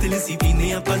ਦੀ ਬੋਤਲ ਸੀ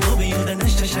ਪੀਨੇ ਆਪਾਂ ਦੋਵੇਂ ਉਹਦਾ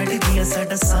ਨਸ਼ਾ ਛੱਡ ਗਿਆ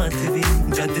ਸਾਡਾ ਸਾਥ ਵੇ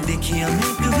ਜਦ ਦੇਖਿਆ ਮੈਂ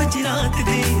ਇੱਕ ਵਜੇ ਰਾਤ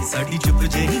ਦੇ ਸਾਡੀ ਚੁੱਪ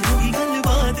ਜਿਹੀ ਹੋ ਗਈ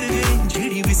ਗੱਲਬਾਤ ਵੇ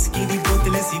ਜਿਹੜੀ ਵਿਸਕੀ ਦੀ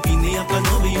ਬੋਤਲ ਸੀ ਪੀਨੇ ਆਪਾਂ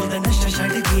ਦੋਵੇਂ ਉਹਦਾ ਨਸ਼ਾ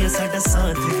ਛੱਡ ਗਿਆ ਸਾਡਾ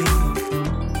ਸਾਥ ਵੇ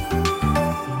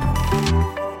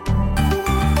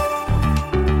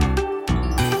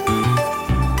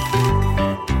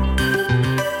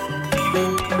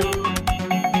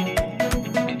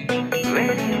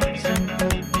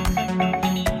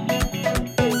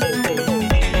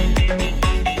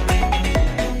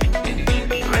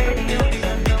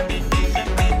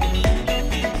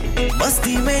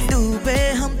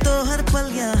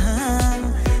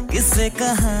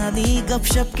कहानी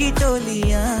गपशप की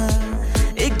टोलियां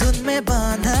एक धुन में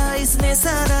बांधा इसने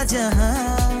सारा जहां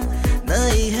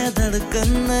नई है धड़कन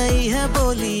नई है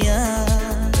बोलियां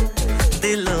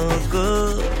दिलों को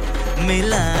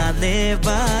मिलाने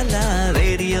वाला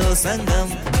रेडियो संगम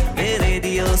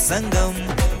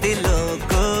दिलों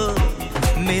को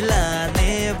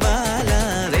मिलाने वाला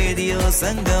रेडियो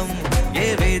संगम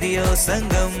ये रेडियो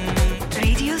संगम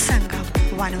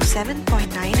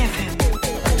 107.9 FM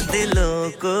दिलों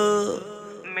को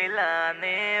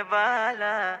मिलाने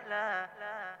वाला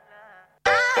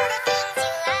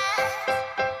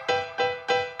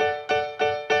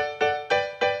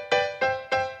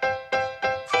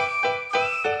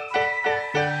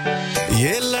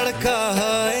ये लड़का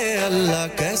है अल्लाह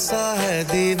कैसा है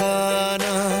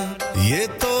दीवाना ये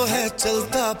तो है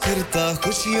चलता फिरता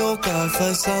खुशियों का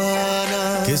फसाना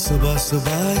कि सुबह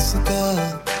सुबह इसका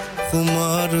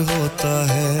खुमार होता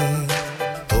है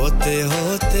होते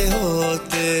होते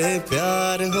होते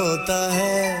प्यार होता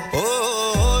है ओ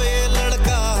ये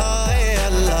लड़का है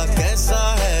अल्लाह कैसा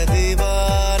है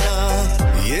दीवाना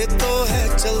ये तो है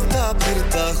चलता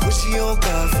फिरता खुशियों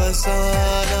का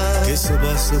फसाना कि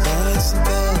सुबह सुबह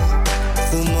इसका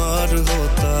खुमार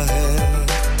होता है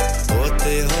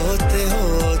होते होते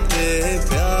होते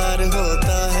प्यार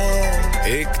होता है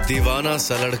एक दीवाना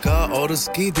सा लड़का और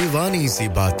उसकी दीवानी सी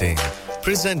बातें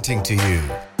presenting to you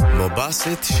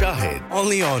Mubasit Shahid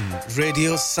only on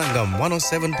Radio Sangam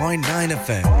 107.9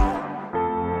 FM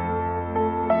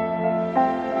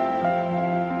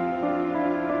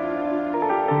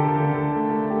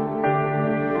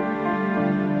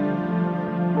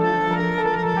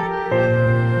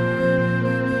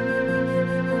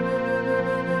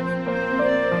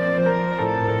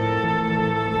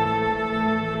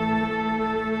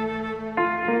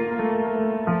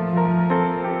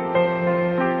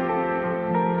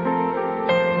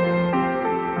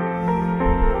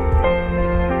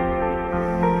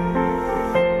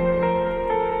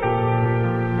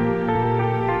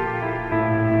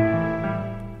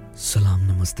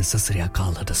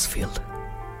Huddersfield.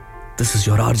 This is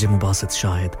your RJ Mubasit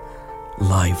Shahid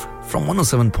live from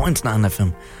 107.9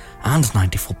 FM and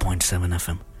 94.7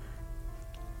 FM.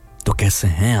 तो कैसे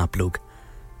हैं आप लोग?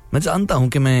 मैं जानता हूं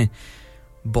कि मैं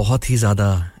बहुत ही ज़्यादा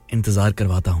इंतज़ार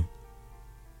करवाता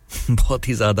हूं बहुत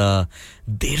ही ज़्यादा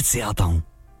देर से आता हूं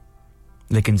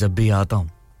लेकिन जब भी आता हूं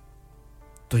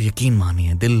तो यकीन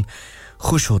मानिए दिल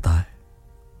खुश होता है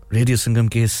रेडियो संगम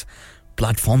के इस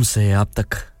प्लेटफॉर्म से आप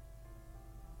तक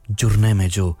जुड़ने में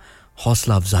जो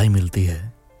हौसला अफजाई मिलती है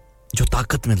जो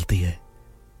ताकत मिलती है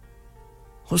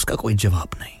उसका कोई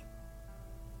जवाब नहीं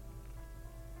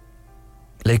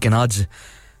लेकिन आज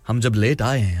हम जब लेट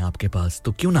आए हैं आपके पास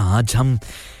तो क्यों ना आज हम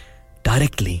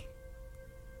डायरेक्टली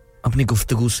अपनी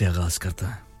गुफ्तगू से आगाज करता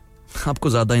है आपको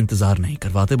ज्यादा इंतजार नहीं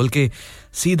करवाते बल्कि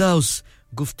सीधा उस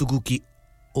गुफ्तगू की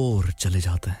ओर चले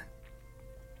जाता है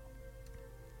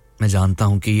मैं जानता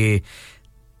हूं कि ये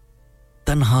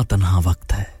तन्हा तन्हा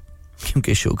वक्त है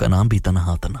क्योंकि शो का नाम भी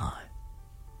तन्हा तन्हा है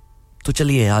तो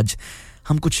चलिए आज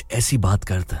हम कुछ ऐसी बात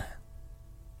करते हैं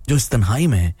जो इस तन्हाई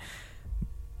में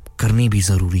करनी भी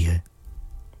जरूरी है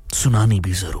सुनानी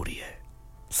भी जरूरी है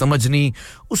समझनी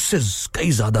उससे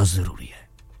कई ज्यादा जरूरी है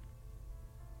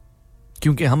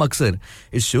क्योंकि हम अक्सर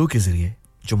इस शो के जरिए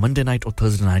जो मंडे नाइट और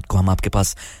थर्सडे नाइट को हम आपके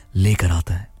पास लेकर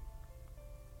आते हैं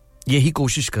यही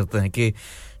कोशिश करते हैं कि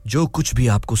जो कुछ भी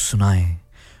आपको सुनाएं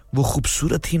वो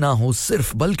खूबसूरत ही ना हो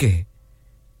सिर्फ बल्कि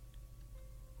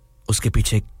उसके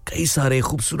पीछे कई सारे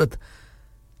खूबसूरत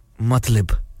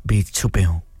मतलब भी छुपे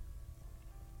हों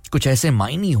कुछ ऐसे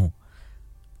मायने हों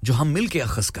जो हम मिलके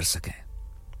अखज़ कर सकें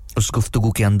उस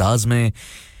गुफ्तगू के अंदाज में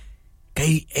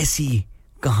कई ऐसी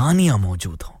कहानियां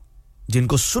मौजूद हों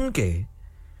जिनको सुन के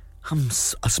हम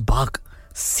असबाक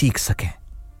सीख सकें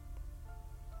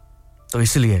तो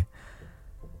इसलिए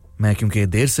मैं क्योंकि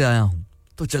देर से आया हूं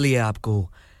तो चलिए आपको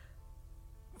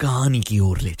कहानी की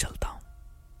ओर ले चलता हूं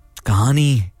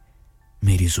कहानी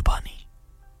मेरी जुबानी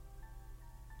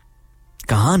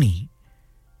कहानी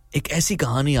एक ऐसी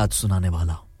कहानी आज सुनाने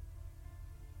वाला हूं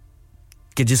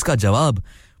कि जिसका जवाब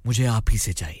मुझे आप ही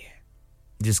से चाहिए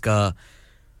जिसका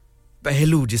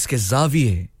पहलू जिसके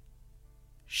जाविये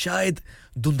शायद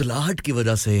धुंधलाहट की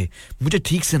वजह से मुझे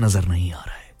ठीक से नजर नहीं आ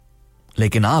रहा है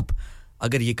लेकिन आप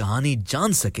अगर ये कहानी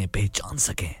जान सकें पहचान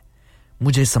सकें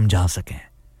मुझे समझा सकें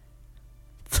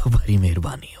तो बड़ी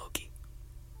मेहरबानी होगी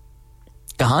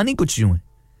कहानी कुछ यूं है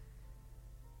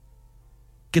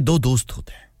कि दो दोस्त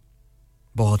होते हैं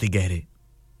बहुत ही गहरे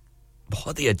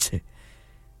बहुत ही अच्छे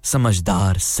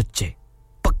समझदार सच्चे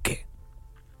पक्के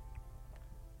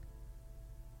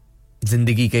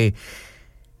जिंदगी के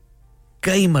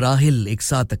कई मराहिल एक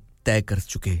साथ तय कर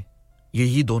चुके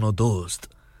यही दोनों दोस्त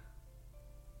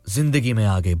जिंदगी में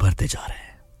आगे बढ़ते जा रहे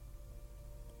हैं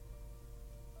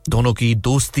दोनों की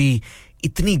दोस्ती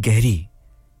इतनी गहरी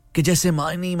कि जैसे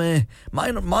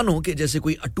मानो कि जैसे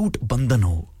कोई अटूट बंधन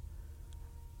हो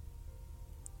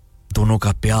दोनों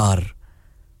का प्यार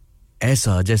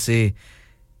ऐसा जैसे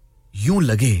यूं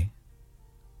लगे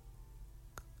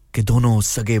कि दोनों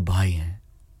सगे भाई हैं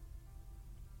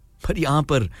पर यहां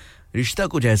पर रिश्ता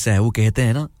कुछ ऐसा है वो कहते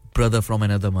हैं ना ब्रदर फ्रॉम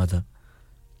अनदर मदर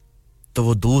तो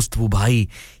वो दोस्त वो भाई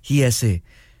ही ऐसे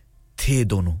थे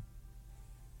दोनों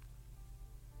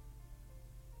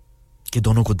कि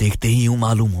दोनों को देखते ही यूं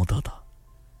मालूम होता था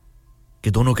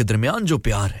कि दोनों के दरमियान जो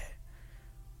प्यार है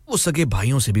वो सगे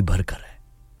भाइयों से भी भरकर है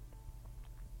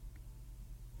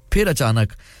फिर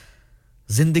अचानक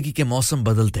जिंदगी के मौसम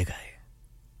बदलते गए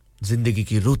जिंदगी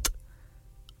की रुत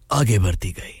आगे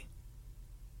बढ़ती गई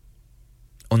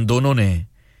उन दोनों ने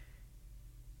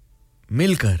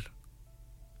मिलकर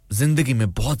जिंदगी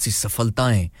में बहुत सी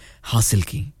सफलताएं हासिल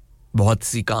की बहुत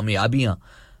सी कामयाबियां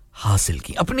हासिल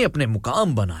की अपने अपने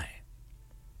मुकाम बनाए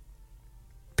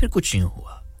फिर कुछ यूं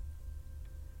हुआ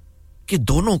कि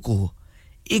दोनों को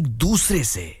एक दूसरे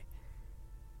से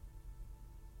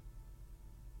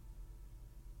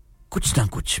कुछ ना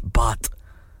कुछ बात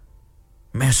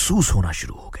महसूस होना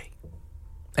शुरू हो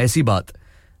गई ऐसी बात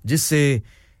जिससे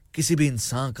किसी भी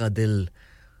इंसान का दिल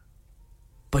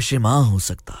पशेमां हो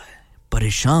सकता है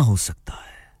परेशान हो सकता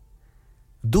है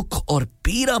दुख और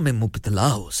पीड़ा में मुब्तला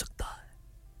हो सकता है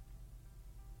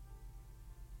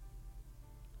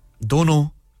दोनों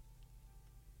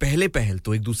पहल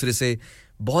तो एक दूसरे से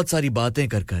बहुत सारी बातें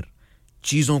कर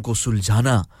चीजों को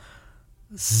सुलझाना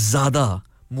ज्यादा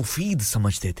मुफीद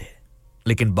समझते थे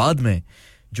लेकिन बाद में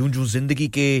जूं जिंदगी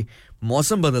के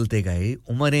मौसम बदलते गए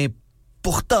उम्रें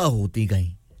पुख्ता होती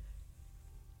गईं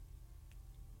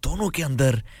दोनों के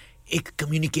अंदर एक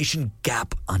कम्युनिकेशन गैप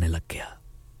आने लग गया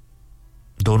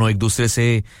दोनों एक दूसरे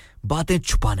से बातें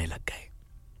छुपाने लग गए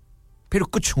फिर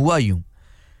कुछ हुआ यूं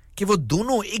कि वो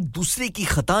दोनों एक दूसरे की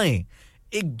खताएं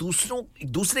एक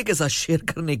दूसरे के साथ शेयर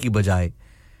करने की बजाय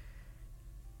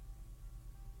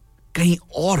कहीं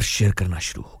और शेयर करना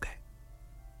शुरू हो गए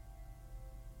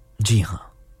जी हां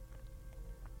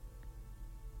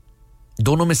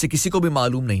दोनों में से किसी को भी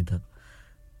मालूम नहीं था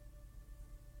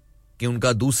कि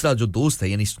उनका दूसरा जो दोस्त है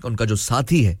यानी उनका जो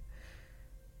साथी है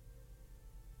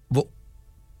वो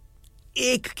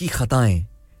एक की खताएं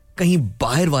कहीं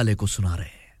बाहर वाले को सुना रहे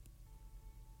हैं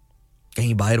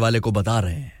कहीं बाहर वाले को बता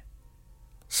रहे हैं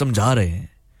समझा रहे हैं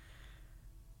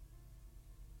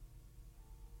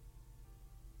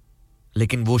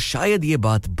लेकिन वो शायद ये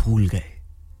बात भूल गए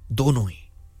दोनों ही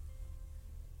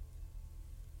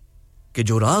कि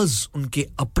जो राज उनके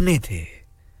अपने थे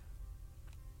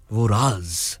वो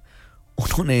राज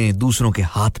उन्होंने दूसरों के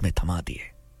हाथ में थमा दिए।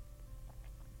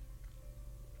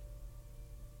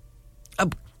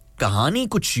 अब कहानी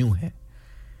कुछ यूं है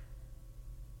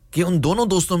कि उन दोनों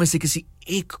दोस्तों में से किसी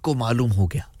एक को मालूम हो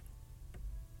गया,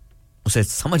 उसे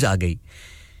समझ आ गई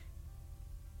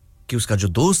कि उसका जो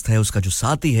दोस्त है, उसका जो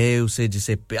साथी है, उसे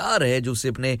जिसे प्यार है, जो उसे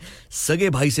अपने सगे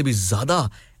भाई से भी ज्यादा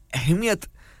अहमियत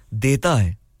देता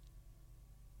है,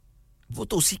 वो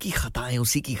तो उसी की खताएं,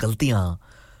 उसी की गलतियां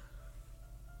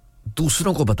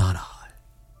दूसरों को बता रहा है।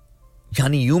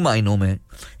 यानी यूं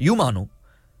मानो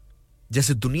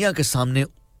जैसे दुनिया के सामने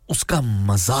उसका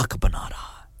मजाक बना रहा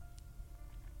है।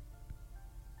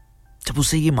 जब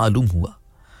उसे ये मालूम हुआ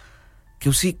कि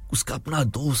उसका अपना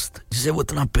दोस्त जिसे वो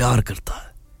इतना प्यार करता है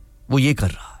वो ये कर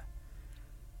रहा है,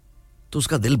 तो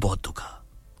उसका दिल बहुत दुखा,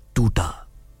 टूटा,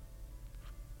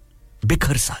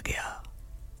 बिखर सा गया।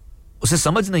 उसे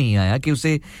समझ नहीं आया कि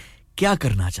उसे क्या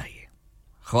करना चाहिए,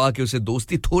 ख्वाह कि उसे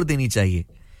दोस्ती छोड़ देनी चाहिए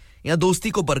या दोस्ती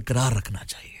को बरकरार रखना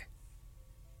चाहिए,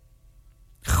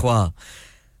 ख्वाह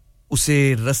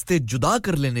उसे रास्ते जुदा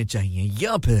कर लेने चाहिए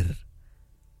या फिर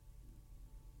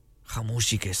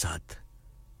खामोशी के साथ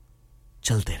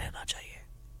चलते रहना चाहिए।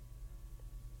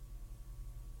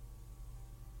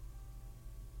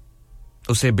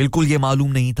 उसे बिल्कुल यह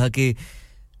मालूम नहीं था कि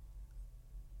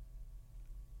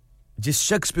जिस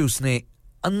शख्स पे उसने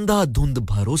अंधाधुंध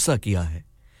भरोसा किया है,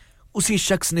 उसी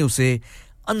शख्स ने उसे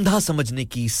अंधा समझने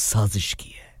की साजिश की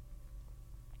है।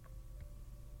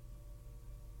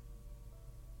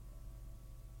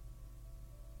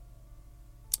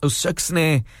 उस शख्स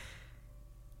ने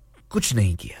कुछ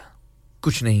नहीं किया,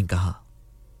 कुछ नहीं कहा।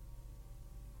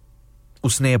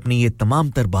 उसने अपनी ये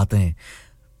तमाम तर बातें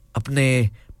अपने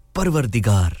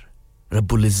परवरदिगार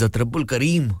रब्बुल इज्जत रब्बुल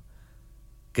करीम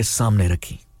के सामने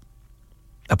रखी,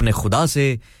 अपने खुदा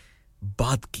से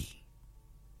बात की,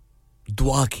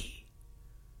 दुआ की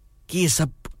कि ये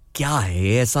सब क्या है,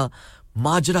 ऐसा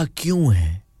माजरा क्यों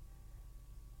है।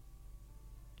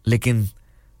 लेकिन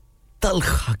तल्ख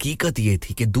हकीकत यह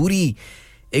थी कि दूरी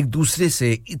एक दूसरे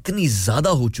से इतनी ज्यादा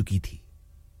हो चुकी थी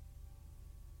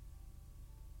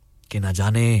कि ना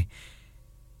जाने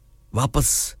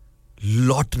वापस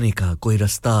लौटने का कोई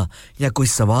रास्ता या कोई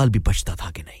सवाल भी बचता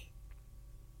था कि नहीं।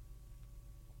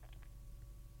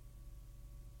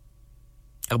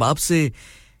 अब आपसे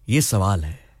यह सवाल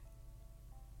है,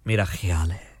 मेरा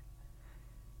ख्याल है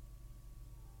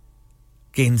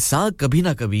कि इंसान कभी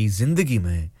ना कभी जिंदगी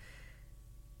में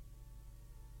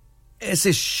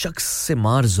ऐसे शख्स से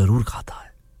मार जरूर खाता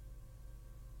है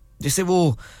जिसे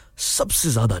वो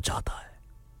सबसे ज्यादा चाहता है,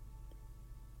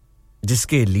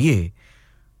 जिसके लिए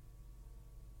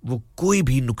वो कोई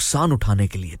भी नुकसान उठाने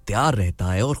के लिए तैयार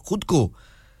रहता है और खुद को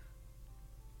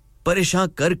परेशान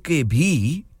करके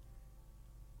भी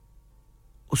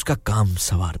उसका काम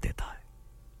संवार देता है।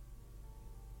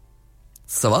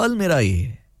 सवाल मेरा ये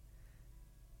है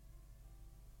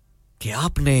कि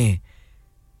आपने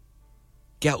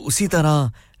क्या उसी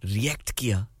तरह रिएक्ट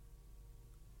किया,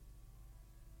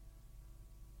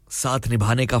 साथ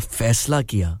निभाने का फैसला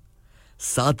किया,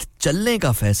 साथ चलने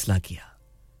का फैसला किया,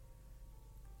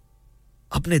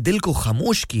 अपने दिल को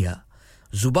खामोश किया,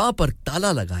 जुबान पर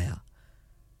ताला लगाया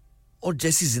और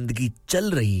जैसी जिंदगी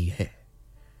चल रही है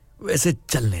वैसे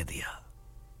चलने दिया,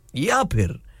 या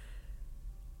फिर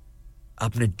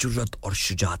आपने जुर्रत और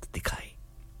शुजात दिखाई,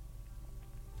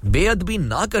 बेअदबी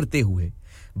ना करते हुए,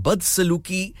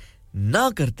 बदसलूकी ना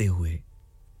करते हुए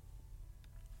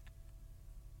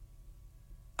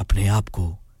अपने आप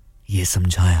को यह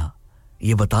समझाया,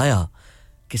 यह बताया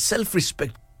कि सेल्फ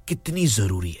रिस्पेक्ट कितनी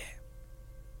जरूरी है।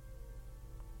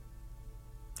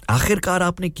 आखिरकार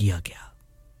आपने किया क्या?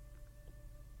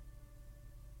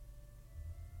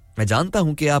 मैं जानता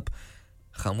हूं कि आप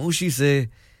खामोशी से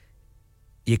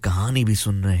यह कहानी भी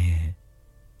सुन रहे हैं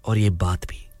और यह बात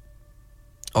भी,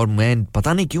 और मैं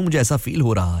पता नहीं क्यों मुझे ऐसा फील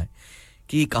हो रहा है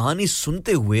कि ये कहानी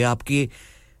सुनते हुए आपके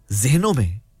ज़हनों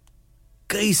में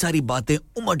कई सारी बातें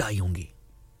उमड़ आई होंगी।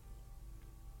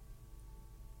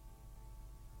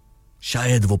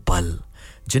 शायद वो पल,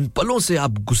 जिन पलों से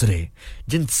आप गुजरे,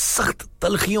 जिन सख्त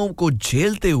तलखियों को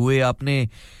झेलते हुए आपने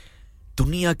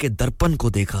दुनिया के दर्पण को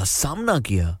देखा, सामना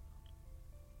किया,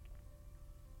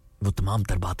 वो तमाम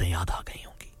तर बातें याद आ गई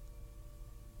होंगी।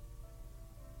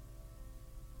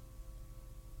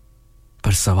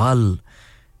 पर सवाल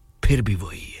फिर भी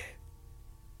वही है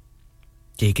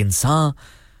कि एक इंसान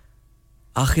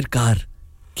आखिरकार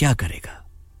क्या करेगा?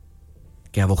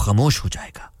 क्या वो खामोश हो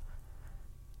जाएगा?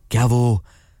 क्या वो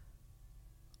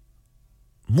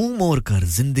मुंह मोड़ कर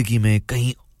जिंदगी में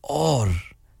कहीं और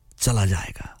चला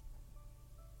जाएगा,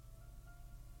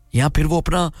 या फिर वो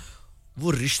अपना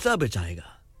वो रिश्ता बचाएगा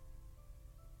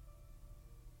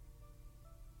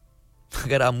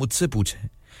अगर आप मुझसे पूछें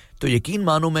तो यकीन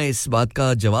मानो मैं इस बात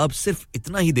का जवाब सिर्फ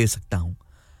इतना ही दे सकता हूं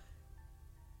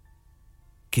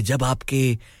कि जब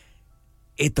आपके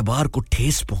एतबार को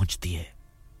ठेस पहुंचती है,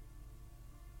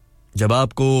 जब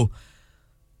आपको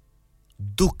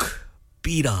दुख,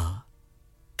 पीड़ा,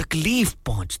 तकलीफ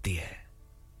पहुंचती है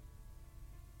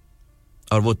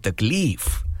और वो तकलीफ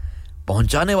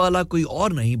पहुंचाने वाला कोई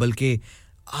और नहीं बल्कि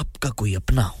आपका कोई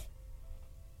अपना हो,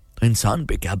 तो इंसान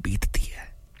पे क्या बीतती है।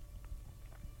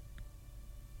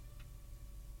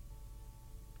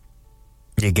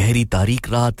 ये गहरी तारीक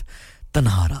रात,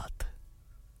 तन्हा रात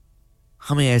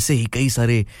हमें ऐसे ही कई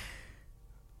सारे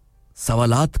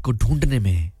सवालात को ढूंढने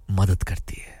में मदद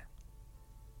करती है।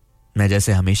 मैं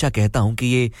जैसे हमेशा कहता हूं कि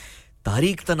ये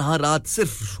तारीक तन्हा रात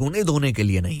सिर्फ रोने धोने के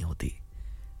लिए नहीं होती,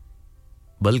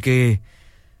 बल्कि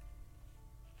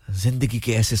जिंदगी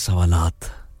के ऐसे सवालात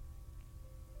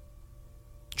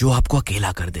जो आपको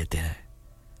अकेला कर देते हैं,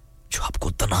 जो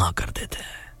आपको तन्हा कर देते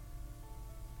हैं,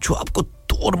 जो आपको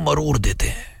तोड़ मरोड़ देते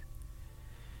हैं,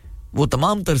 वो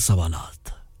तमाम तर सवालात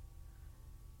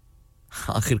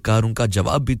आखिरकार उनका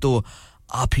जवाब भी तो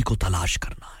आप ही को तलाश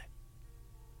करना है।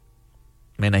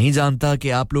 मैं नहीं जानता कि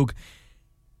आप लोग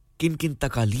किन किन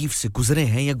तकालीफ से गुजरे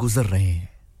हैं या गुजर रहे हैं।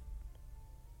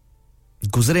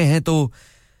 गुजरे हैं तो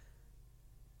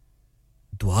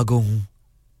दुआ गो हूं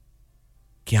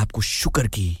कि आपको शुक्र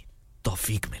की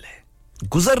तौफीक मिले।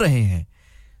 गुजर रहे हैं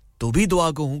तो भी दुआ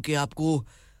गो हूं कि आपको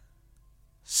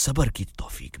सब्र की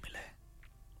तौफीक मिले।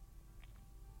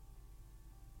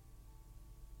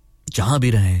 जहां भी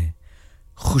रहें,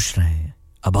 खुश रहें,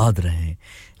 आबाद रहें,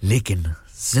 लेकिन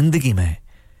जिंदगी में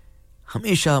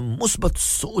हमेशा मुस्बत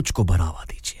सोच को बढ़ावा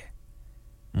दीजिए,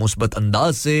 मुस्बत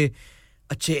अंदाज से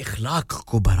अच्छे इखलाक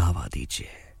को बढ़ावा दीजिए।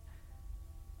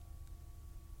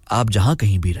 आप जहां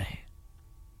कहीं भी रहें,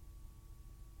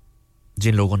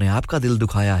 जिन लोगों ने आपका दिल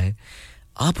दुखाया है,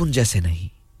 आप उन जैसे नहीं।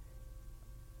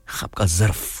 आपका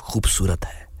ज़र्फ खूबसूरत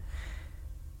है।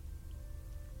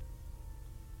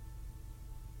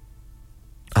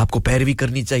 आपको पैरवी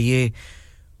करनी चाहिए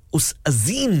उस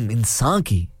अजीम इंसान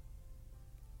की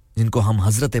जिनको हम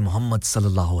हजरत मोहम्मद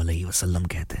सल्लल्लाहु अलैहि वसल्लम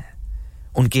कहते हैं,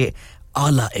 उनके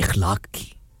आला इखलाक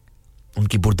की,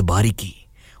 उनकी बुर्दबारी की,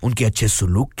 उनके अच्छे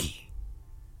सुलूक की।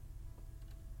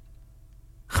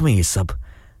 हमें ये सब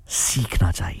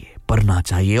सीखना चाहिए, पढ़ना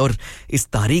चाहिए और इस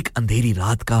तारीक अंधेरी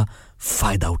रात का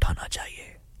फायदा उठाना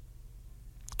चाहिए।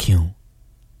 क्यों?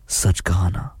 सच कहा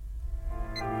ना।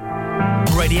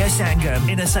 Radio Sangam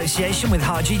in association with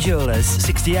Haji Jewellers,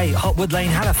 68 Hotwood Lane,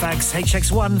 Halifax,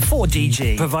 HX1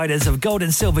 4DG. Providers of gold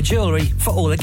and silver jewellery for all occasions.